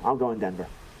 No, I'm going Denver.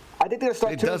 I think they'll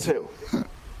start 2-2.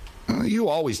 You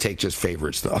always take just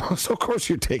favorites, though. So, of course,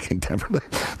 you're taking Denver.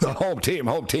 The home team.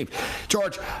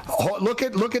 George, look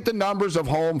at the numbers of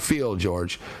home field,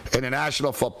 George, in the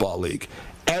National Football League.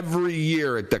 Every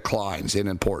year it declines in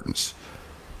importance.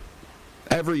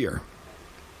 Every year.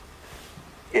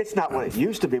 It's not what it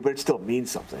used to be, but it still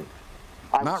means something.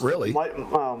 Not really. Not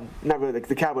really.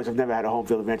 The Cowboys have never had a home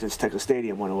field advantage since Texas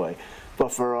Stadium went away.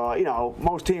 But for,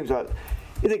 most teams, you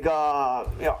think,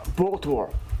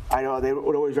 Baltimore. I know they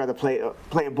would always rather play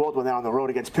in Baltimore than on the road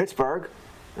against Pittsburgh.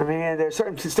 I mean, there's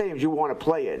certain stadiums you want to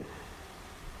play in.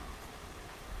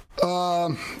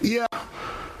 Yeah.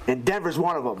 And Denver's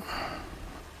one of them.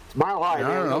 It's mile high. I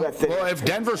don't know. Well, if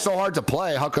Denver's so hard to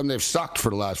play, how come they've sucked for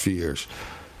the last few years?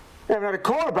 They haven't had a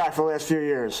quarterback for the last few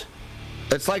years.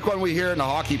 It's like when we hear in the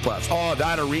hockey playoffs,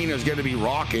 that arena is going to be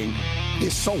rocking.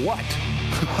 So what?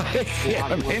 You know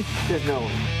what I mean?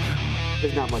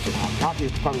 There's not much of hockey. Hockey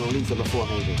is probably the least of the four,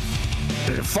 maybe.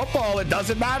 Football, it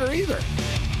doesn't matter either.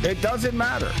 It doesn't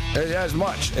matter as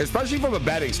much, especially from a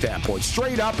betting standpoint.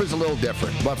 Straight up is a little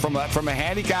different, but from a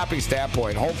handicapping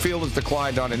standpoint, home field has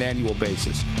declined on an annual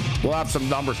basis. We'll have some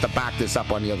numbers to back this up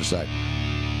on the other side.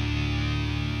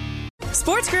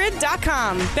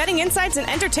 SportsGrid.com. Betting insights and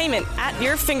entertainment at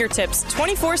your fingertips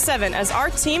 24/7 as our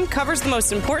team covers the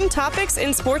most important topics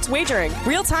in sports wagering.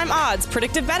 Real-time odds,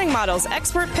 predictive betting models,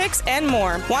 expert picks, and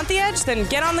more. Want the edge? Then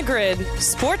get on the grid.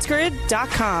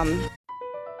 SportsGrid.com.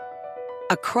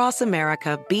 Across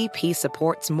America, BP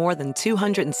supports more than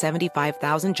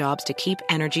 275,000 jobs to keep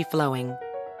energy flowing.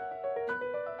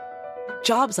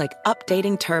 Jobs like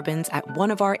updating turbines at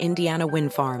one of our Indiana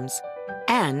wind farms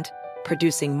and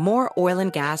producing more oil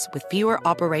and gas with fewer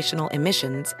operational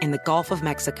emissions in the Gulf of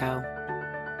Mexico.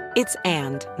 It's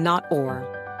and, not or.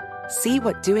 See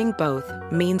what doing both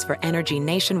means for energy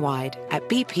nationwide at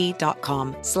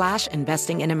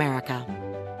bp.com/investing in America.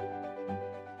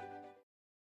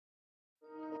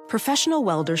 Professional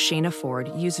welder Shayna Ford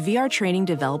used VR training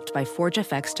developed by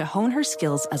ForgeFX to hone her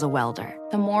skills as a welder.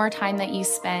 The more time that you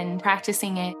spend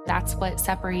practicing it, that's what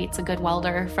separates a good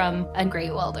welder from a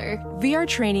great welder. VR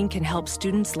training can help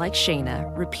students like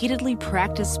Shayna repeatedly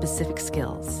practice specific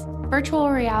skills. Virtual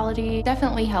reality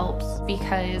definitely helps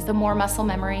because the more muscle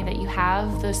memory that you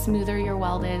have, the smoother your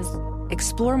weld is.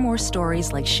 Explore more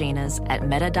stories like Shayna's at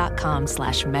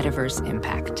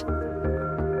meta.com/metaverseimpact.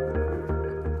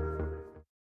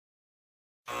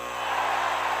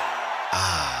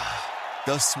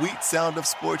 The sweet sound of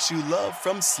sports you love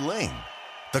from Sling.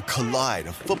 The collide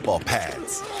of football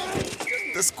pads.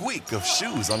 The squeak of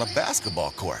shoes on a basketball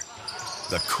court.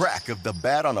 The crack of the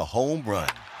bat on a home run.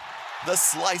 The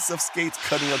slice of skates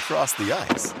cutting across the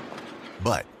ice.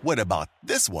 But what about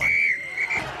this one?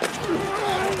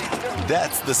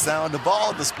 That's the sound of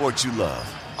all the sports you love,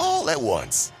 all at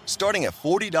once. Starting at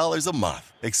 $40 a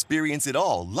month. Experience it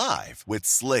all live with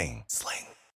Sling.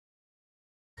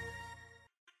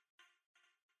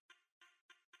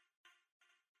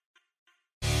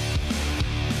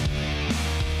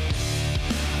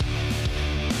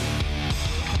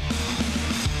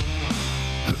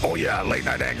 Oh, yeah, late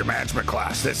night anger management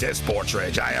class. This is Sports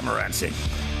Rage. I am Morency.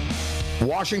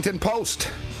 Washington Post.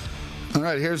 All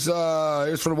right, here's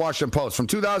from the Washington Post. From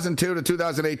 2002 to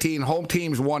 2018, home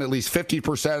teams won at least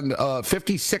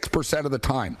 56% of the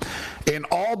time in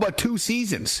all but 2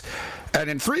 seasons. And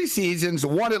in 3 seasons,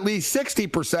 won at least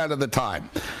 60% of the time.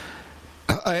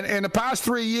 In the past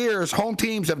 3 years, home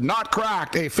teams have not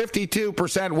cracked a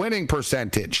 52% winning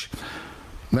percentage.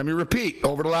 Let me repeat,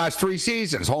 over the last 3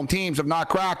 seasons, home teams have not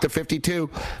cracked a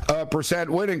 52%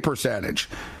 winning percentage.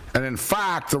 And in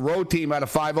fact, the road team had a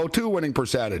 .502 winning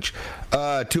percentage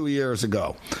 2 years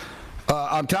ago.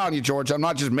 I'm telling you, George, I'm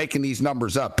not just making these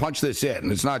numbers up. Punch this in.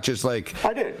 It's not just like...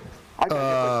 I did.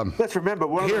 Let's remember.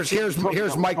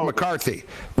 Here's Mike McCarthy.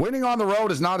 Winning on the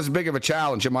road is not as big of a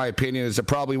challenge, in my opinion, as it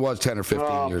probably was 10 or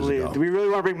 15 years ago. Do we really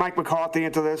want to bring Mike McCarthy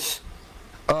into this?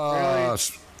 Really?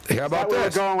 How about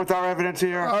this? We're going with our evidence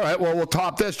here. All right, well, we'll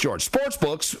top this, George.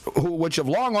 Sportsbooks, which have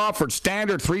long offered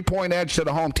standard 3-point edge to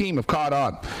the home team, have caught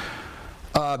on.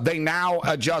 They now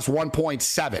adjust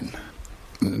 1.7.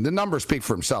 The numbers speak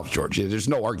for themselves, George. There's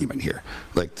no argument here.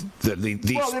 Like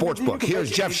the sports book. Here's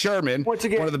Jeff Sherman, one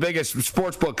of the biggest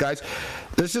sports book guys.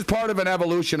 This is part of an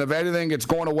evolution of anything. It's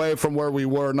going away from where we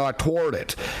were, not toward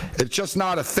it. It's just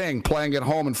not a thing playing at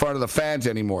home in front of the fans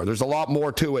anymore. There's a lot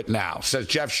more to it now, says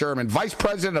Jeff Sherman, Vice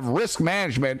President of Risk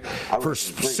Management for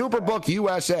Superbook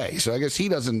USA. So I guess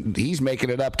he's making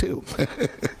it up too.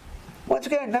 Once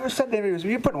again, I never said that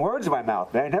you're putting words in my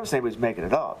mouth, man. I never said he was making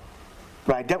it up.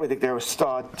 But I definitely think there was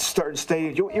certain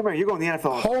stadiums. You remember, you're going to the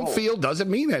NFL. Home field doesn't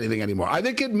mean anything anymore. I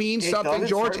think it means something,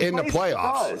 George, in the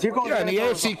playoffs. In the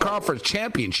AFC Conference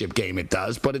Championship game it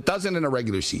does, but it doesn't in a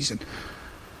regular season.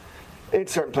 In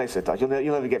certain places it does. You'll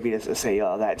never get me to say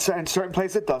that. In certain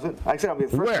places it doesn't. Like I said, I'll be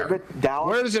the first to admit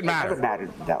Dallas. Where does it matter? It never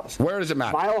mattered in Dallas. Where does it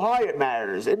matter? Mile High it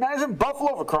matters. It matters in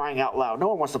Buffalo, for crying out loud. No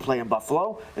one wants to play in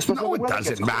Buffalo. No, it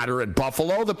doesn't matter in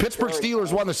Buffalo. The Pittsburgh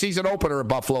Steelers won the season opener in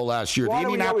Buffalo last year. Why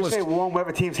do we always say warm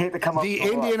weather teams hate to come up? The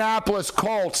Indianapolis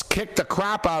Colts kicked the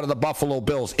crap out of the Buffalo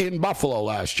Bills in Buffalo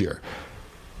last year.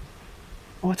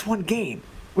 Well, it's one game.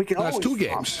 We can That's 2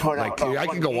 games. I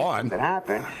can go on. That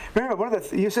happened. Remember,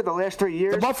 you said the last 3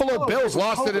 years. The Buffalo Bills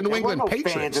lost to the New England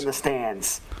Patriots. Fans in the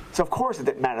stands, so of course it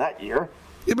didn't matter that year.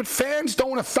 Yeah, but fans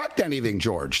don't affect anything,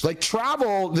 George. Like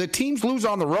travel, the teams lose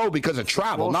on the road because of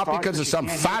travel, not because of some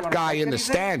fat guy in the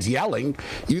stands yelling.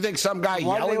 You think some guy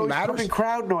yelling matters?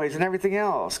 Crowd noise and everything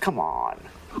else. Come on.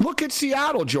 Look at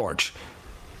Seattle, George.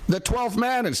 The 12th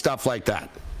man and stuff like that.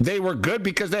 They were good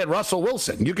because they had Russell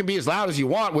Wilson. You can be as loud as you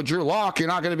want with Drew Lock. You're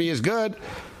not going to be as good.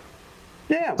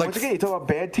 Yeah, once again, you talk about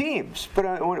bad teams.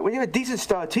 But when you have a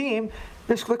decent team,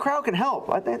 the crowd can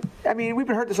help. I mean, we've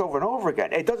heard this over and over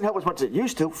again. It doesn't help as much as it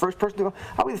used to.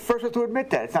 I'll be the first one to admit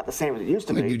that. It's not the same as it used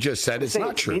to be. You just said it's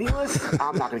not true. Meaningless?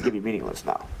 I'm not going to give you meaningless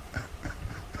now.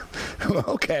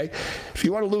 Okay, if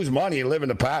you want to lose money and live in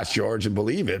the past, George, and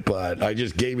believe it, but I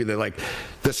just gave you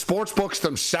the sports books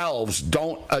themselves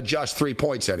don't adjust 3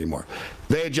 points anymore.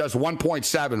 They adjust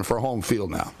 1.7 for home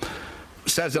field now.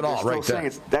 Says it all right there.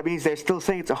 That means they're still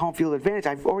saying it's a home field advantage.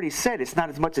 I've already said it's not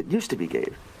as much as it used to be,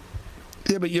 Gabe.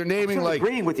 Yeah, but you're naming I'm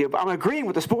agreeing with you. I'm agreeing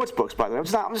with the sports books, by the way.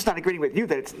 I'm just not agreeing with you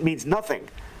that it means nothing.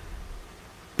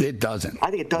 It doesn't. I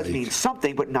think it does mean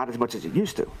something, but not as much as it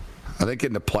used to. I think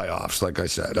in the playoffs, like I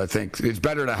said, I think it's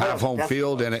better to have home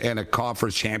field in a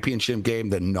conference championship game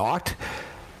than not.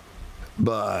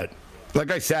 But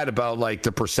like I said about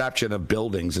the perception of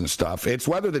buildings and stuff, it's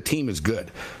whether the team is good.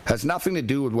 It has nothing to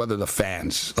do with whether the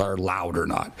fans are loud or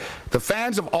not. The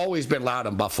fans have always been loud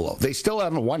in Buffalo. They still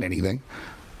haven't won anything.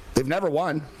 They've never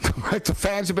won. Right? The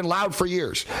fans have been loud for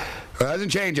years. It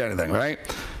hasn't changed anything, right?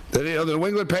 The New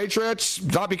England Patriots,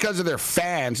 not because of their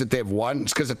fans that they've won,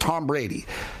 it's because of Tom Brady.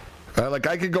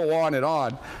 I could go on and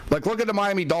on. Look at the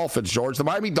Miami Dolphins, George. The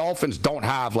Miami Dolphins don't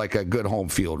have a good home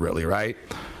field, really, right?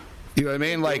 You know what I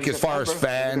mean? As far as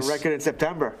fans. The record in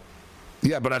September.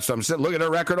 Yeah, but that's what I'm saying. Look at their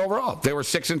record overall. They were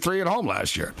 6-3 at home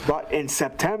last year. But in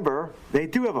September, they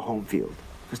do have a home field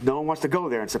because no one wants to go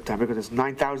there in September because it's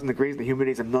 9,000 degrees and the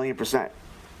humidity is 1,000,000%.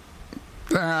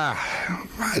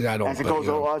 I don't.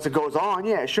 As it goes on,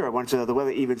 yeah, sure. Once the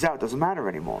weather evens out, it doesn't matter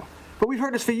anymore. But we've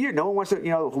heard this for years. No one wants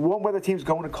to, warm weather teams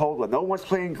going to cold weather. No one wants to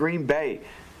play in Green Bay,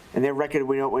 and their record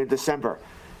in December.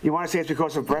 You want to say it's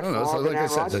because of Brett Favre and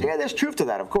Aaron Rodgers? Yeah, there's truth to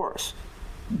that, of course.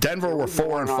 Denver were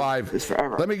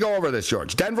 4-5. Let me go over this,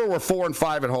 George. Denver were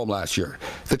 4-5 at home last year.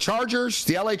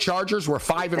 The LA Chargers were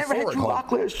 5-4 at home.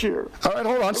 Last year. All right,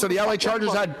 hold on. So the LA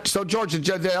Chargers George,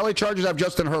 the LA Chargers have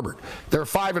Justin Herbert. They're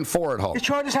 5-4 at home. The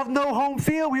Chargers have no home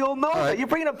field. We all know that. You're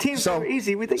bringing up teams that are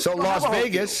easy. We think so.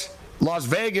 Las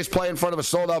Vegas play in front of a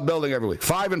sold-out building every week.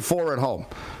 5-4 at home.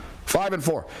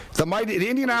 5-4. The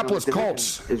Indianapolis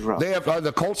Colts. Are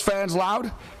the Colts fans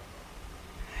loud?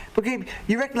 But Gabe,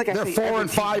 you reckon they're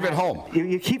 4-5 at home.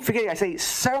 You keep forgetting. I say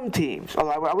some teams.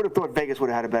 Although I would have thought Vegas would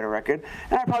have had a better record,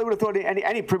 and I probably would have thought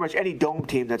pretty much any dome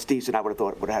team that's decent, I would have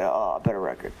thought would have had a better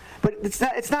record. But it's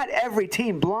not every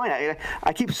team blind.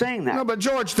 I keep saying that. No, but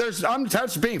George, I'm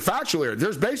just being factual here.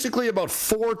 There's basically about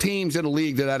 4 teams in the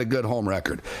league that had a good home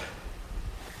record.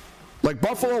 Like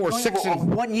Buffalo were 6 in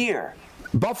 1 year.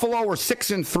 Buffalo were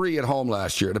 6-3 at home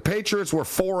last year. The Patriots were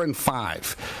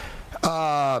 4-5.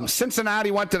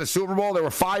 Cincinnati went to the Super Bowl. They were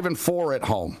 5-4 at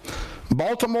home.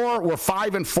 Baltimore were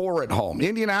 5-4 at home.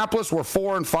 Indianapolis were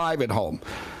 4-5 at home.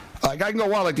 Like I can go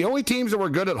well. Like the only teams that were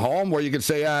good at home, where you could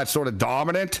say it's sort of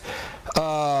dominant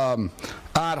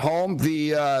at home.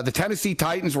 The Tennessee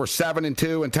Titans were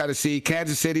 7-2 in Tennessee.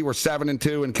 Kansas City were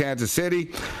 7-2 in Kansas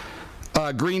City.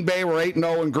 Green Bay were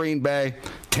 8-0 in Green Bay.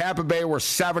 Tampa Bay were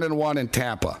 7-1 in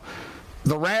Tampa.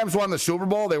 The Rams won the Super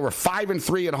Bowl. They were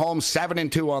 5-3 at home,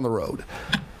 7-2 on the road.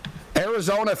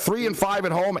 Arizona 3-5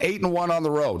 at home, 8-1 on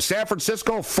the road. San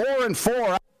Francisco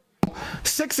 4-4,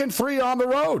 6-3 on the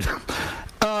road.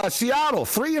 Seattle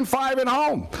 3-5 at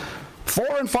home,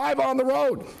 4-5 on the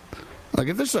road. Like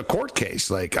if this is a court case,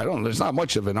 there's not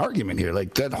much of an argument here.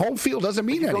 Like that home field doesn't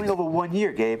mean anything. Going over 1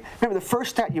 year, Gabe. Remember the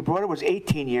first stat you brought up was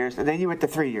 18 years, and then you went to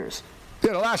 3 years.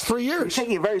 Yeah, the last 3 years. You're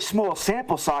taking a very small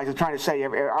sample size and trying to say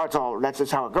that's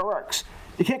just how it works.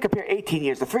 You can't compare 18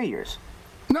 years to 3 years.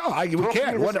 No, we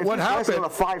can't. What happened?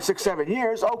 5, 6, 7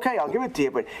 years. Okay, I'll give it to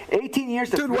you. But 18 years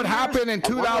to 3 years. Dude, what happened in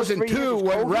 2002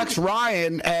 when Rex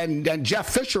Ryan and Jeff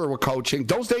Fisher were coaching?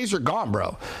 Those days are gone,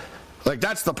 bro. Like,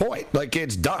 that's the point. Like,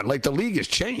 it's done. Like, the league has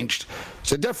changed.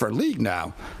 It's a different league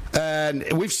now. And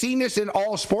we've seen this in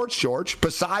all sports, George,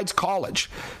 besides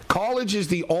college. College is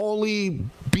the only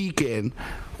beacon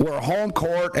where home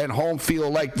court and home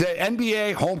field, like the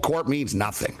NBA, home court means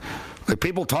nothing. Like,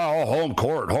 people talk, home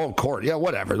court. Yeah,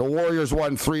 whatever. The Warriors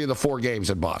won 3 of the 4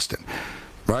 games in Boston.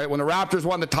 Right? When the Raptors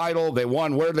won the title, they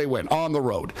won. Where did they win? On the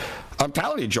road. I'm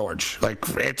telling you, George, like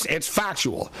it's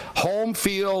factual. Home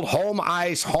field, home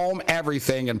ice, home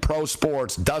everything in pro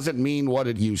sports doesn't mean what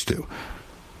it used to.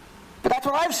 But that's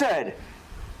what I've said.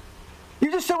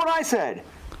 You just said what I said.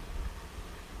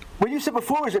 What you said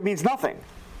before is it means nothing.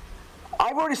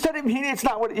 I've already said it's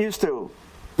not what it used to.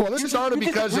 Well, this started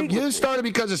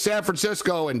because of San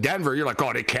Francisco and Denver. You're like,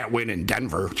 they can't win in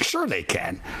Denver. Sure they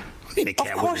can. Of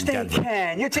course they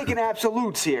can. You're taking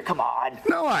absolutes here. Come on.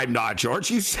 No, I'm not,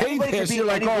 George. You say this, you're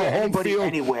like, home field.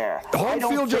 Anywhere. Home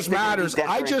field just matters.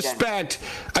 I just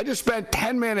spent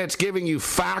 10 minutes giving you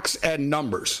facts and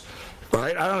numbers.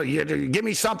 Right? I don't know. You give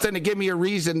me something to give me a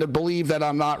reason to believe that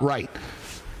I'm not right.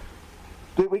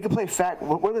 We can play fact.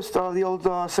 What is the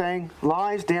old saying?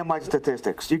 Lies, damn like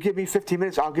statistics. You give me 15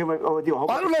 minutes, I'll give it over to you.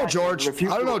 I don't know,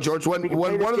 George. When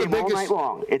one of the biggest, all night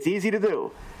long. It's easy to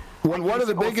do. When one of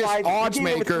the biggest odds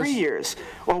makers, 3 years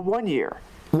or 1 year.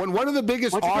 When one of the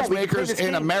biggest odds makers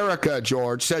in America,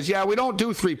 George, says, "Yeah, we don't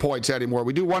do 3 points anymore.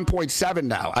 We do 1.7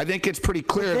 now." I think it's pretty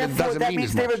clear that it doesn't mean as much. That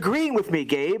means they're agreeing with me,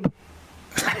 Gabe.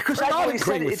 Because I always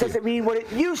said it doesn't mean what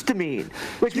it used to mean.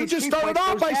 You just started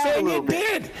off by saying it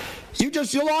did.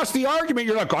 You lost the argument.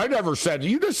 You're like, I never said.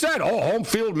 You just said, home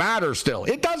field matters still.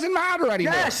 It doesn't matter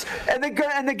anymore. Yes, and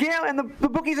the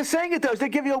bookies are saying it does. They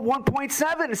give you a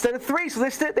 1.7 instead of 3, so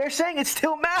they're saying it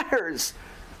still matters.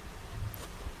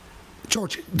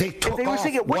 George, they took off 1.3 points. If they were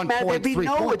saying it wouldn't matter, there'd be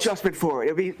no adjustment for it.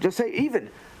 It'd be just say even.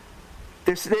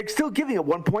 They're still giving it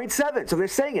 1.7, so they're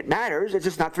saying it matters. It's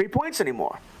just not 3 points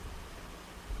anymore.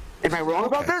 Am I wrong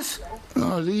about this?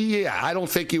 Yeah, I don't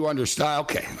think you understand.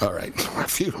 Okay, all right.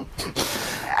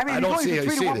 I don't see how you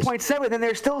see this. 1.7, then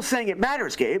they're still saying it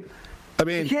matters, Gabe. I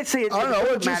mean, you can't say it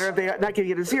doesn't matter if they're not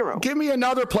giving it a 0. Give me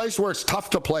another place where it's tough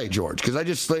to play, George, because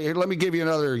let me give you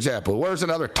another example. Where's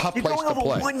another tough place to play? You're going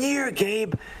over 1 year,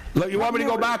 Gabe. Like, you want me to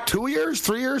go back 2 years,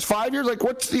 3 years, 5 years? Like,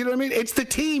 what's, you know what I mean? It's the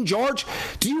team, George.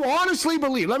 Do you honestly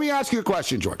believe, let me ask you a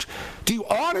question, George. Do you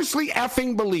honestly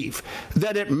effing believe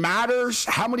that it matters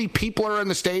how many people are in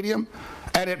the stadium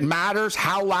and it matters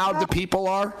how loud the people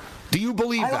are? Do you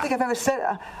believe that? I don't think I've ever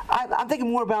said. I'm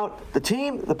thinking more about the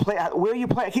team, the play, where you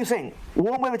play. I keep saying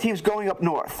warm weather teams going up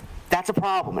north. That's a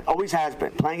problem. It always has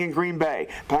been. Playing in Green Bay,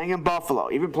 playing in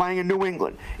Buffalo, even playing in New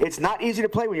England. It's not easy to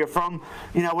play when you're from,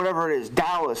 whatever it is,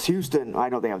 Dallas, Houston. I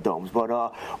know they have domes, but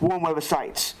warm weather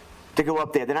sites to go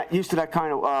up there. They're not used to that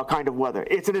kind of weather.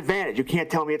 It's an advantage. You can't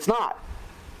tell me it's not.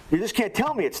 You just can't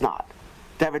tell me it's not.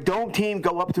 To have a dome team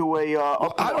go up to a...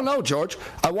 I don't know, George.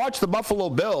 I watched the Buffalo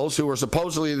Bills, who were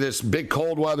supposedly this big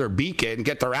cold weather beacon,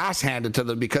 get their ass handed to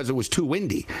them because it was too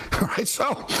windy. Right?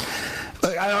 So,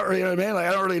 I don't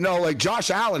really know. Like, Josh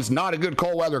Allen's not a good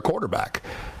cold weather quarterback.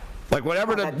 Like,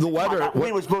 whenever the weather... That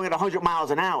wind was blowing at 100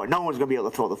 miles an hour. No one's going to be able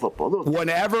to throw the football.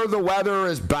 Whenever the weather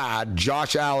is bad,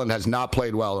 Josh Allen has not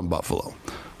played well in Buffalo.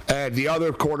 And the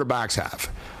other quarterbacks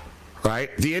have. Right?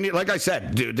 Like I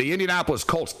said, dude, the Indianapolis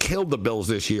Colts killed the Bills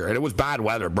this year. And it was bad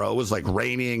weather, bro. It was like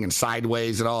raining and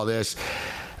sideways and all this.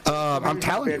 I'm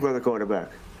telling you. Bad weather quarterback.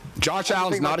 Josh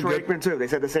Allen's not a good... Aikman, too. They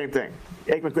said the same thing.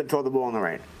 Aikman couldn't throw the ball in the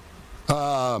rain.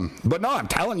 But no, I'm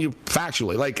telling you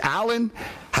factually, like, Allen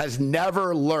has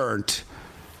never learned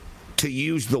to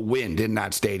use the wind in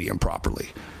that stadium properly.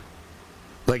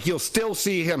 Like, you'll still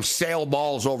see him sail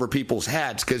balls over people's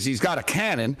heads because he's got a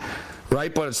cannon,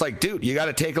 right? But it's like, dude, you got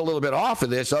to take a little bit off of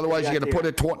this, otherwise you're going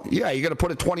to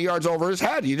put it 20 yards over his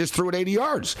head. You just threw it 80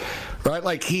 yards, right?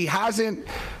 Like, he hasn't.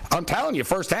 I'm telling you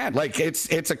firsthand, like, it's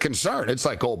a concern. It's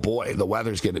like, oh boy, the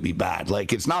weather's going to be bad.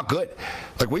 Like, it's not good.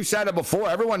 Like, we've said it before.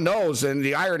 Everyone knows, and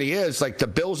the irony is, like, the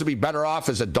Bills would be better off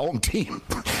as a dome team.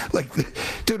 Like,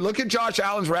 dude, look at Josh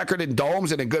Allen's record in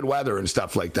domes and in good weather and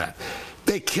stuff like that.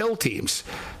 They kill teams.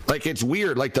 Like, it's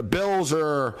weird. Like, the Bills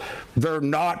they're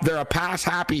a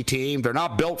pass-happy team. They're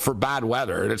not built for bad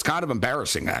weather. And it's kind of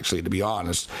embarrassing, actually, to be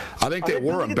honest. I think they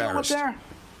were embarrassed.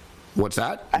 What's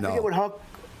that? I think it would help.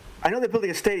 I know they're building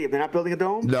a stadium. They're not building a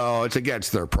dome? No, it's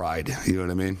against their pride. You know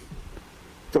what I mean?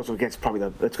 It's also against it's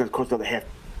going to cost another $500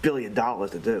 million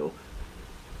to do.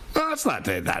 No, it's not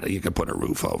that you can put a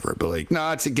roof over it. But, like,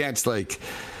 no, it's against, like,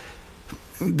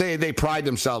 they pride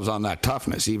themselves on that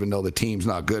toughness, even though the team's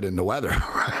not good in the weather.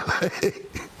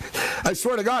 I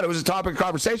swear to God, it was a topic of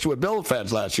conversation with Bill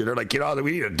fans last year. They're like,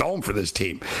 we need a dome for this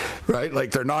team, right? Like,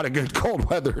 they're not a good cold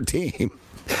weather team.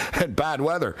 And bad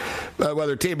weather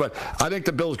team. But I think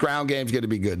the Bills' ground game's going to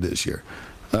be good this year.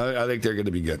 I think they're going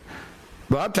to be good.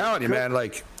 But I'm telling you, man,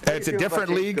 like, it's a different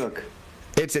league.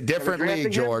 It's a different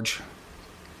league, George.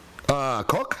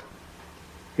 Cook?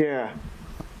 Yeah.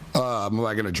 Am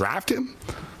I going to draft him?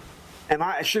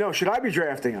 Should I be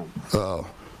drafting him? Oh.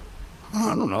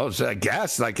 I don't know. I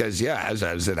guess, like, as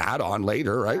an add-on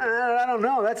later, right? I don't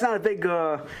know. That's not a big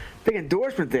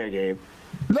endorsement there, Gabe.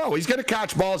 No, he's going to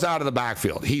catch balls out of the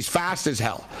backfield. He's fast as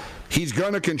hell. He's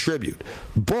going to contribute.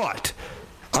 But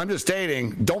I'm just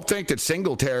stating, don't think that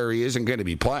Singletary isn't going to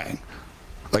be playing.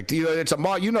 Like, it's the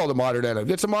modern NFL.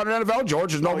 It's a modern NFL,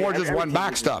 George. There's no more just one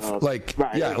back stuff.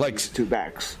 Two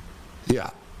backs. Yeah.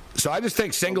 So I just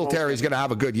think Singletary is going to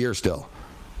have a good year still.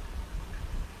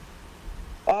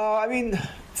 I mean,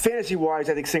 fantasy-wise,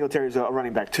 I think Singletary's a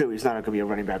running back, too. He's not going to be a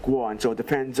running back one, so it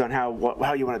depends on how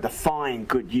you want to define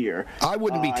good year. I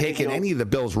wouldn't be taking any of the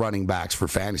Bills' running backs for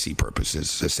fantasy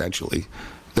purposes, essentially.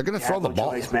 They're going to throw the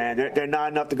ball. Choice, man. They're not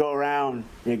enough to go around.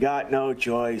 You got no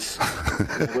choice.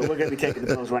 We're going to be taking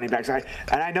the Bills' running backs. And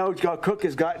I know Cook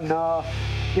has gotten,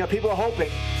 people are hoping.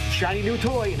 Shiny new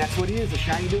toy, and that's what he is, a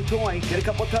shiny new toy. Get a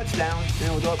couple of touchdowns.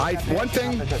 One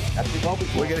thing,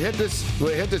 we're going to hit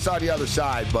this on the other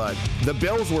side, but the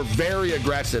Bills were very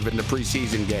aggressive in the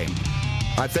preseason game.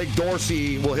 I think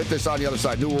Dorsey will hit this on the other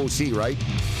side. New OC, right?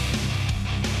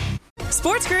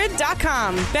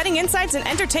 SportsGrid.com. Betting insights and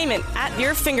entertainment at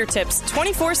your fingertips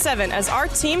 24/7 as our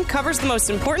team covers the most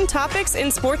important topics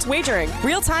in sports wagering.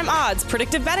 Real-time odds,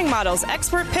 predictive betting models,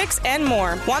 expert picks, and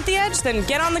more. Want the edge? Then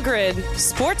get on the grid.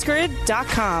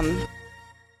 SportsGrid.com.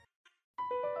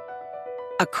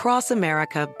 Across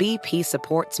America, BP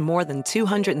supports more than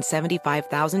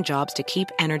 275,000 jobs to keep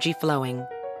energy flowing.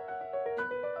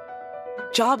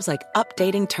 Jobs like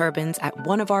updating turbines at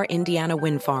one of our Indiana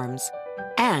wind farms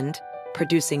and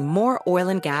producing more oil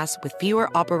and gas with fewer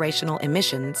operational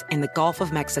emissions in the Gulf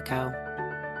of Mexico.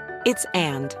 It's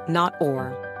and, not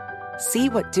or. See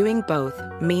what doing both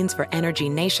means for energy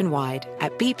nationwide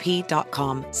at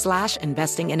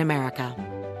bp.com/investing in America.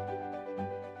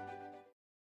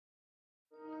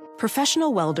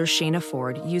 Professional welder Shayna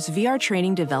Ford used VR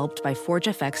training developed by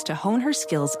ForgeFX to hone her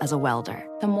skills as a welder.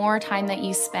 The more time that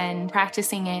you spend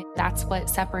practicing it, that's what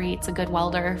separates a good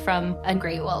welder from a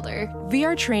great welder.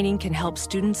 VR training can help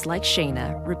students like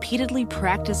Shayna repeatedly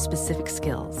practice specific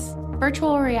skills.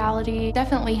 Virtual reality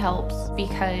definitely helps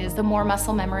because the more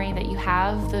muscle memory that you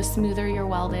have, the smoother your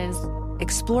weld is.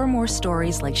 Explore more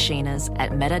stories like Shayna's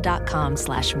at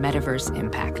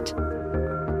meta.com/metaverseimpact.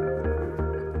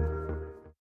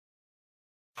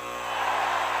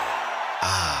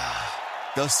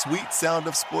 The sweet sound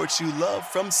of sports you love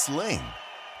from Sling.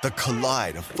 The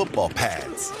collide of football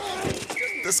pads.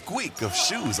 The squeak of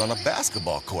shoes on a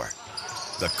basketball court.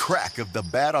 The crack of the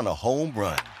bat on a home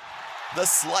run. The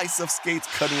slice of skates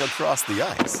cutting across the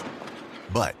ice.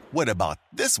 But what about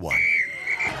this one?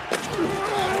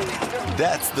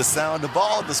 That's the sound of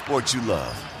all the sports you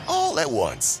love, all all at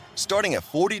once. Starting at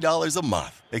 $40 a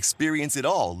month. Experience it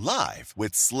all live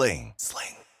with Sling.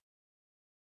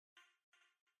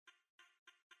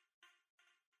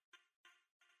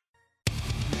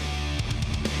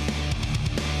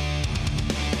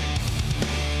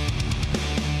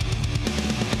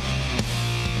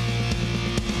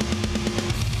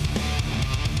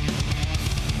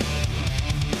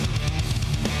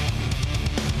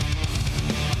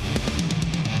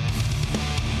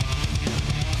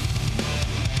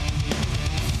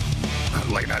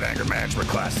 Late Night Anger Management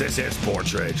class. This is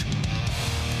Sports Rage.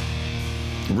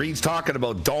 Reed's talking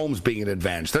about domes being an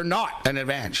advantage. They're not an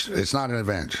advantage. It's not an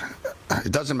advantage.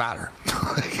 It doesn't matter.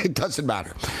 It doesn't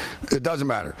matter. It doesn't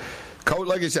matter. Coach,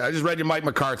 like I said, I just read you Mike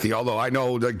McCarthy, although I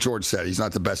know, like George said, he's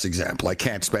not the best example. I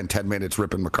can't spend 10 minutes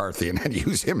ripping McCarthy and then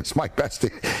use him as my best.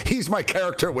 He's my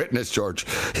character witness, George.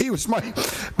 He was my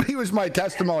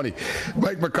testimony.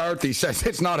 Mike McCarthy says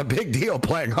it's not a big deal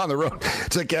playing on the road.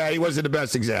 It's like, yeah, he wasn't the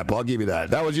best example. I'll give you that.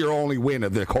 That was your only win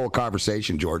of the whole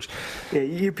conversation, George. Yeah,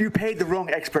 you paid the wrong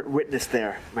expert witness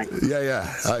there, Mike.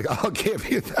 Yeah. I'll give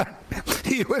you that.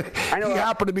 He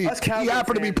happened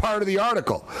to be part of the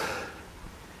article.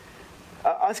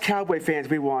 Us Cowboy fans,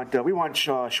 we want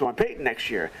Sean Payton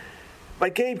next year.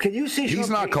 But Gabe, can you see?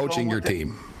 He's not coaching your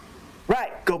team.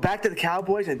 Right, go back to the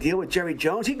Cowboys and deal with Jerry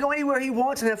Jones. He can go anywhere he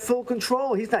wants and have full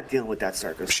control. He's not dealing with that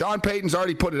circus. Sean Payton's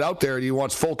already put it out there. He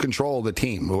wants full control of the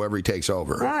team, whoever he takes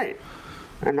over. Right,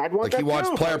 and I'd want like he wants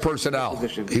player personnel.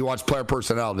 He wants player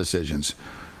personnel decisions.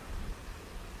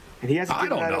 And he hasn't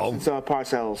given that up since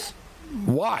Parcells.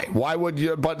 Why? Why would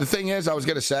you? But the thing is, I was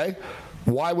going to say,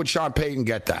 why would Sean Payton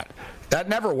get that? That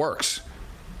never works.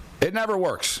 It never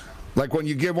works. Like when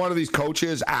you give one of these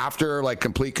coaches after like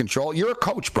complete control, you're a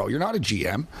coach, bro. You're not a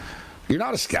GM. You're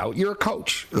not a scout. You're a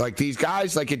coach. Like these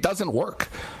guys, like it doesn't work.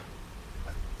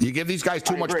 You give these guys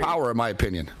too much power, in my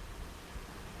opinion.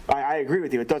 I agree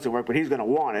with you. It doesn't work, but he's going to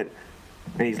want it,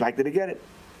 and he's likely to get it.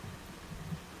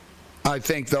 I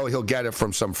think, though, he'll get it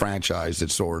from some franchise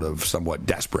that's sort of somewhat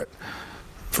desperate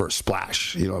for a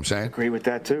splash. You know what I'm saying? I agree with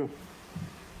that, too.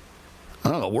 I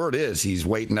don't know. The word is he's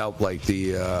waiting out like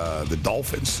the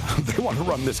Dolphins. They want to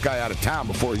run this guy out of town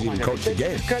before he's even coached the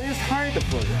game. This guy is hard to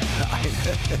put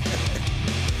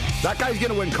That guy's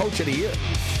going to win Coach of the Year.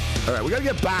 All right, we got to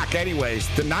get back anyways.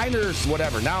 The Niners,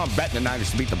 whatever. Now I'm betting the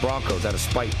Niners to beat the Broncos out of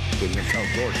spite.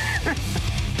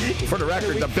 For the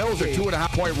record, the Bills are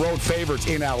 2.5-point road favorites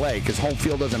in L.A. because home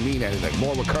field doesn't mean anything.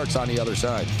 More with Kurtz on the other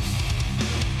side.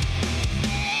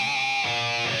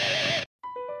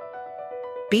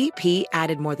 BP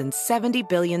added more than $70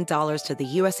 billion to the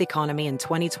U.S. economy in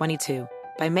 2022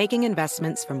 by making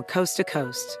investments from coast to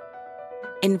coast.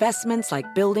 Investments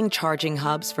like building charging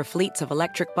hubs for fleets of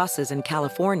electric buses in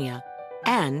California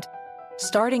and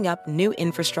starting up new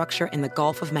infrastructure in the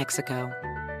Gulf of Mexico.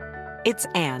 It's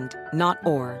and, not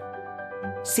or.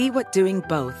 See what doing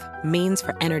both means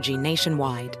for energy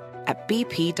nationwide at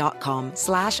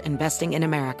bp.com/investing in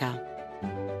America.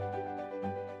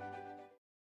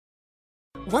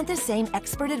 Want the same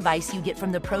expert advice you get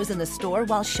from the pros in the store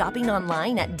while shopping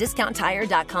online at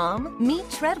DiscountTire.com?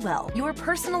 Meet Treadwell, your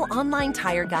personal online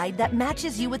tire guide that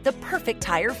matches you with the perfect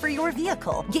tire for your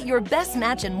vehicle. Get your best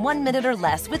match in 1 minute or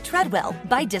less with Treadwell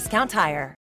by Discount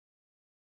Tire.